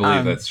 I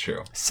believe that's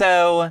true.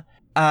 So,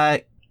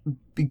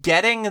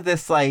 getting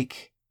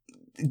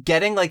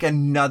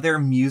another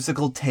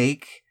musical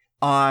take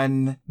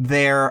on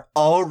their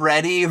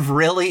already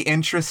really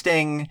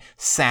interesting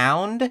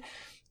sound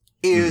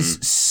is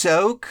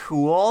so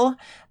cool.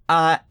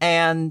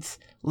 And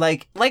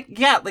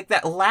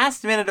that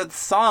last minute of the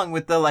song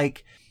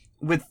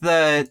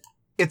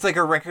it's like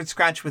a record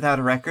scratch without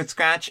a record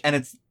scratch, and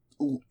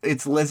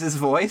it's Liz's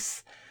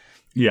voice.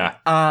 Yeah.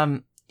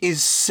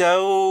 Is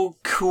so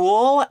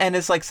cool and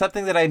is like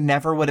something that I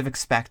never would have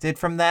expected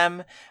from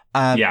them.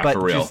 But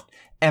for real. Just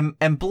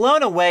am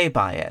blown away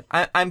by it.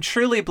 I'm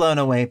truly blown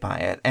away by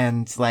it.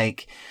 And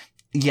like,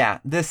 yeah,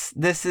 this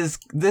is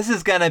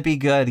gonna be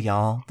good,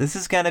 y'all. This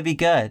is gonna be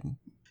good.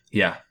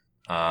 Yeah.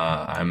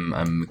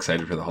 I'm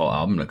excited for the whole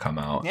album to come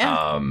out.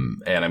 Yeah.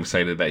 And I'm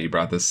excited that you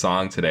brought this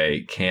song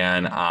today.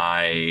 Can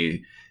I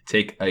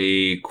take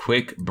a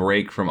quick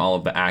break from all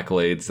of the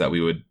accolades that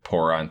we would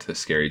pour onto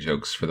Scary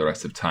Jokes for the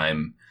rest of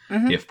time,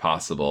 if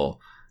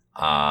possible,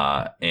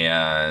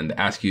 and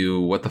ask you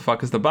what the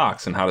fuck is the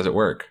box and how does it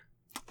work?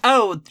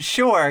 Oh,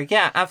 sure.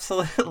 Yeah,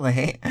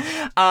 absolutely.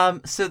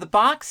 So the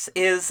box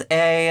is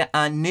a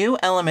new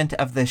element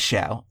of this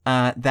show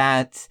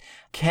that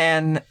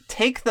can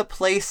take the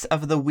place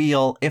of the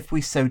wheel if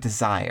we so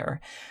desire.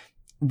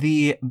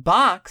 The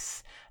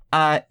box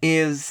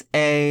is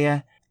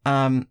a...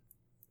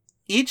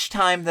 each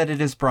time that it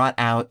is brought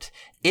out,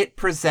 it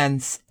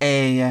presents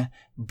a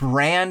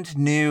brand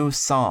new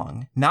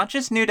song. Not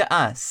just new to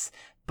us,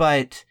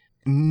 but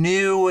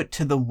new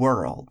to the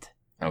world.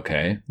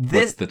 Okay.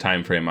 What's the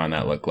time frame on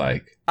that look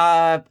like?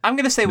 I'm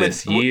gonna say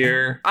this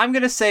year. I'm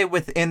gonna say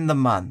within the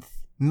month.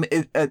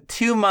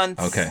 2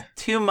 months. Okay.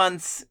 2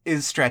 months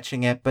is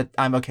stretching it, but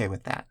I'm okay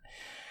with that.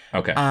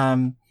 Okay.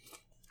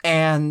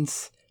 And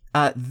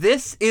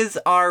this is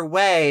our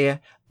way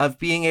of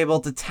being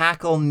able to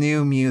tackle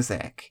new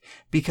music,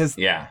 because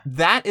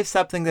that is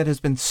something that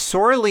has been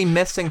sorely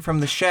missing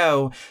from the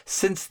show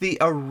since the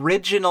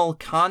original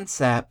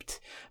concept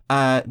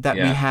that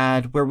we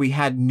had, where we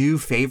had new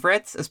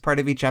favorites as part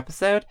of each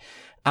episode.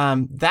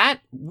 That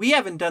we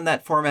haven't done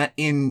that format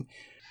in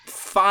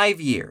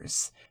 5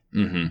 years.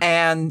 Mm-hmm.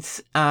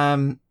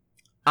 And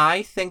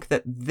I think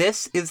that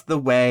this is the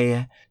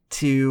way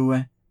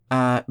to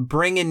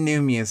bring in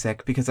new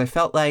music, because I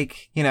felt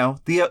like, you know,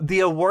 the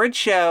award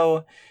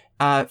show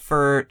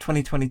for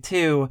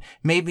 2022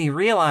 made me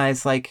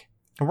realize, like,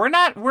 we're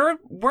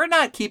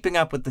not keeping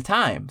up with the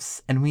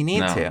times, and we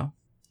need to.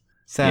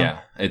 So yeah,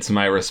 it's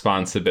my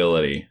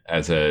responsibility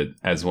as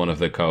one of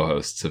the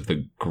co-hosts of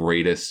the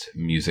greatest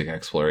music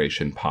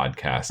exploration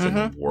podcast in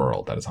the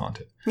world that is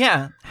Haunted.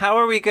 Yeah, how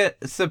are we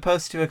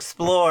supposed to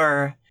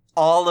explore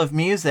all of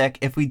music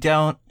if we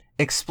don't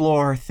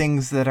explore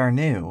things that are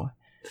new?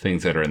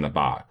 Things that are in the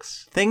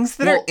box. Things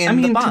that are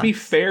in the box. To be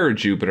fair,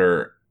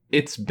 Jupiter,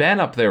 it's been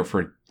up there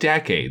for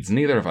decades.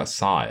 Neither of us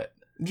saw it.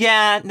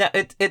 Yeah, no,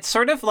 it's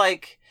sort of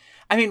like,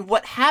 I mean,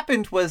 what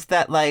happened was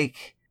that,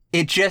 like,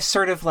 it just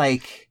sort of,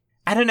 like,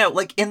 I don't know,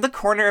 like, in the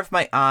corner of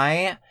my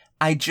eye,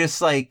 I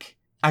just, like,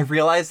 I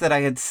realized that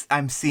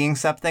I'm seeing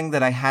something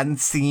that I hadn't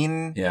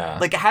seen. Yeah.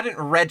 Like, I hadn't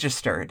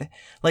registered.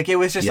 Like, it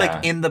was just,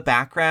 like, in the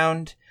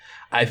background.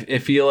 I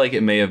feel like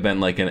it may have been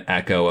like an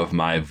echo of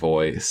my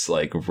voice,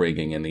 like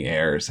ringing in the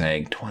air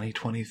saying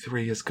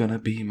 2023 is going to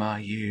be my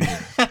year.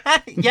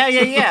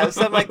 Yeah.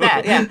 Something like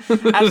that. Yeah,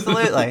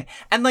 absolutely.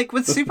 And like,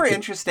 what's super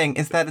interesting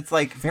is that it's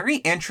like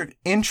very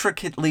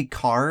intricately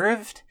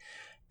carved.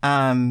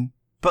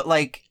 But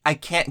like, I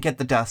can't get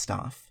the dust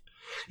off.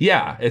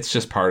 Yeah. It's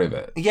just part of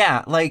it.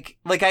 Yeah. Like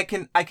I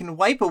can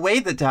wipe away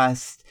the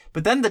dust,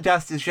 but then the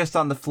dust is just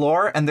on the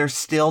floor and there's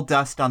still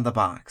dust on the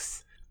box.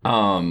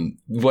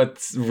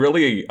 What's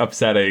really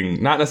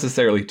upsetting, not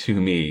necessarily to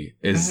me,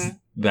 is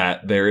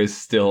that there's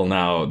still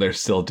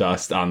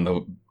dust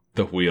on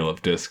the wheel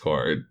of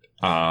Discord.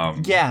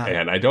 Yeah.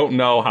 And I don't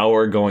know how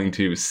we're going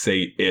to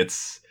sate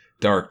its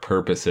dark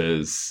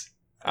purposes,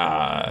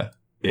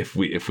 if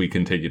we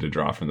continue to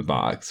draw from the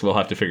box. We'll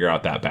have to figure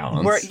out that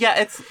balance.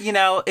 It's,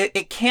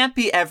 it can't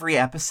be every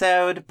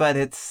episode, but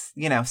it's,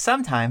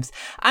 sometimes.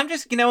 I'm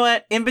just,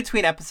 what? In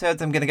between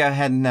episodes, I'm going to go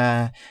ahead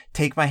and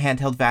take my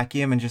handheld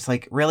vacuum and just,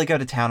 like, really go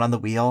to town on the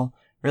wheel.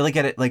 Really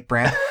get it, like,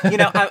 brand.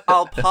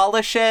 I'll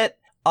polish it.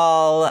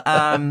 I'll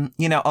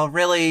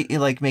really,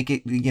 like, make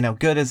it,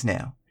 good as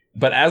new.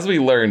 But as we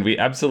learned, we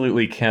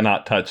absolutely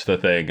cannot touch the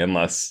thing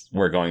unless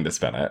we're going to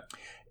spin it.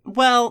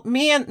 Well,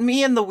 me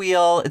and the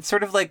wheel, it's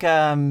sort of like,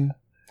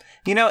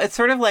 it's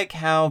sort of like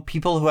how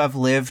people who have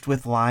lived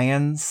with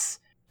lions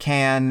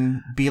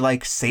can be,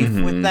 like, safe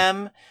with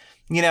them.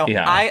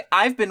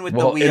 I've been with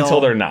the wheel. Until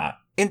they're not.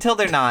 Until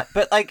they're not.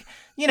 But, like,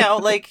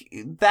 like,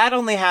 that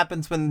only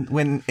happens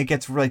when it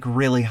gets, like,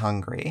 really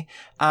hungry.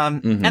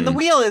 And the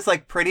wheel is,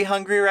 like, pretty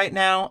hungry right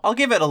now. I'll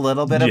give it a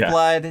little bit of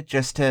blood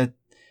just to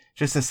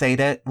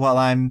sate it while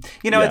I'm,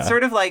 it's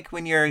sort of like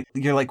when you're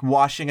like,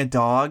 washing a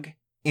dog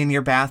in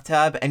your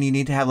bathtub and you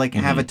need to have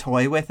have a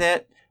toy with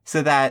it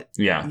so that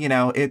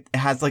it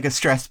has like a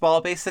stress ball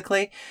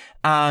basically.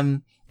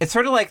 It's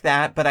sort of like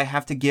that, but I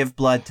have to give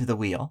blood to the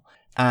wheel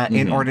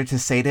in order to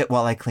sate it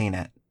while I clean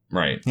it.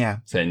 Right. Yeah.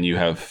 Then you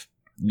have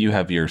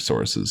your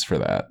sources for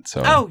that.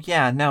 So I don't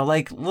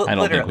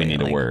think we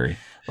need to worry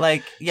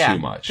too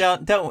much.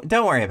 Don't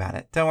worry about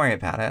it. Don't worry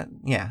about it.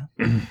 Yeah.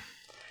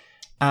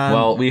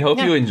 Well, we hope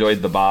you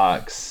enjoyed the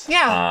box.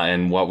 Yeah.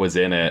 And what was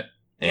in it.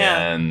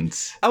 Yeah. And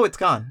it's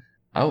gone.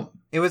 Oh,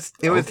 it was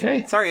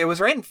okay. Sorry, it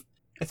was right.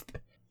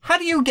 How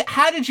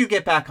did you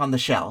get back on the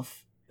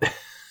shelf?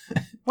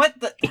 What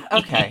the?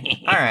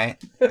 Okay. All right.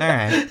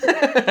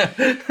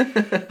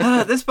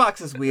 This box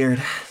is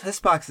weird.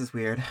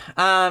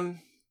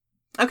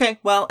 Okay.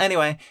 Well,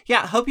 anyway,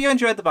 yeah. Hope you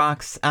enjoyed the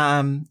box.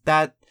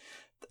 That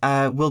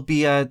will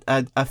be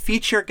a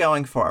feature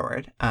going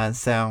forward.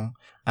 So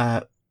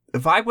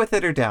vibe with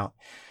it or don't.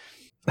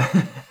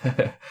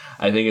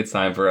 I think it's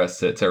time for us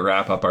to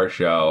wrap up our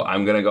show.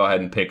 I'm going to go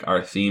ahead and pick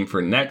our theme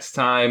for next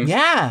time.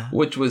 Yeah.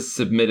 Which was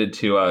submitted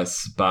to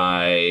us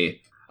by...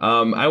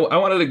 I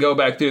wanted to go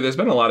back through. There's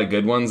been a lot of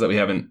good ones that we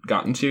haven't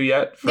gotten to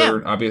yet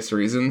for obvious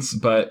reasons.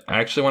 But I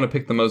actually want to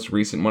pick the most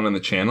recent one on the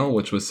channel,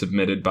 which was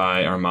submitted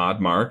by our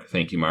mod, Mark.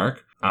 Thank you,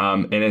 Mark.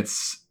 And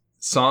it's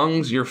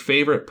songs your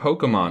favorite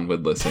Pokemon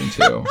would listen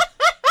to.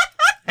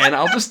 And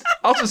I'll just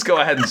go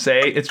ahead and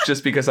say it's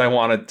just because I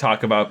want to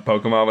talk about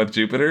Pokemon with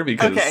Jupiter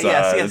because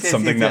it's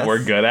something that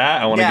we're good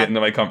at. I want to get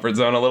into my comfort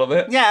zone a little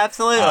bit. Yeah,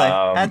 absolutely.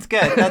 That's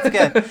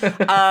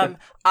good.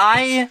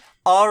 I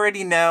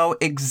already know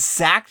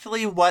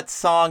exactly what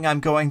song I'm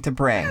going to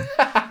bring.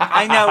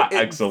 I know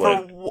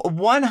Excellent. For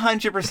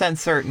 100%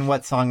 certain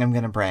what song I'm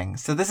going to bring.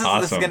 So this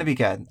is going to be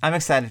good. I'm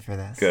excited for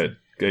this. Good.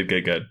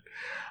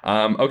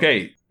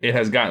 Okay, it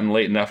has gotten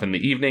late enough in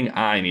the evening.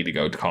 I need to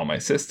go call my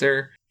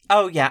sister.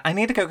 Oh yeah, I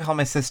need to go call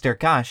my sister.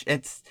 Gosh,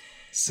 it's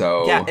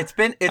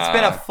been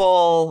a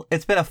full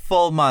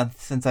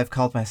month since I've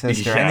called my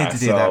sister. Yeah, I need to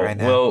do that right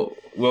now.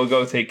 We'll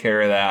go take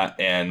care of that,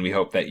 and we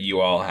hope that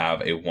you all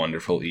have a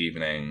wonderful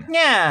evening.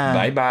 Yeah.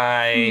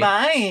 Bye-bye.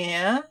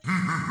 Bye.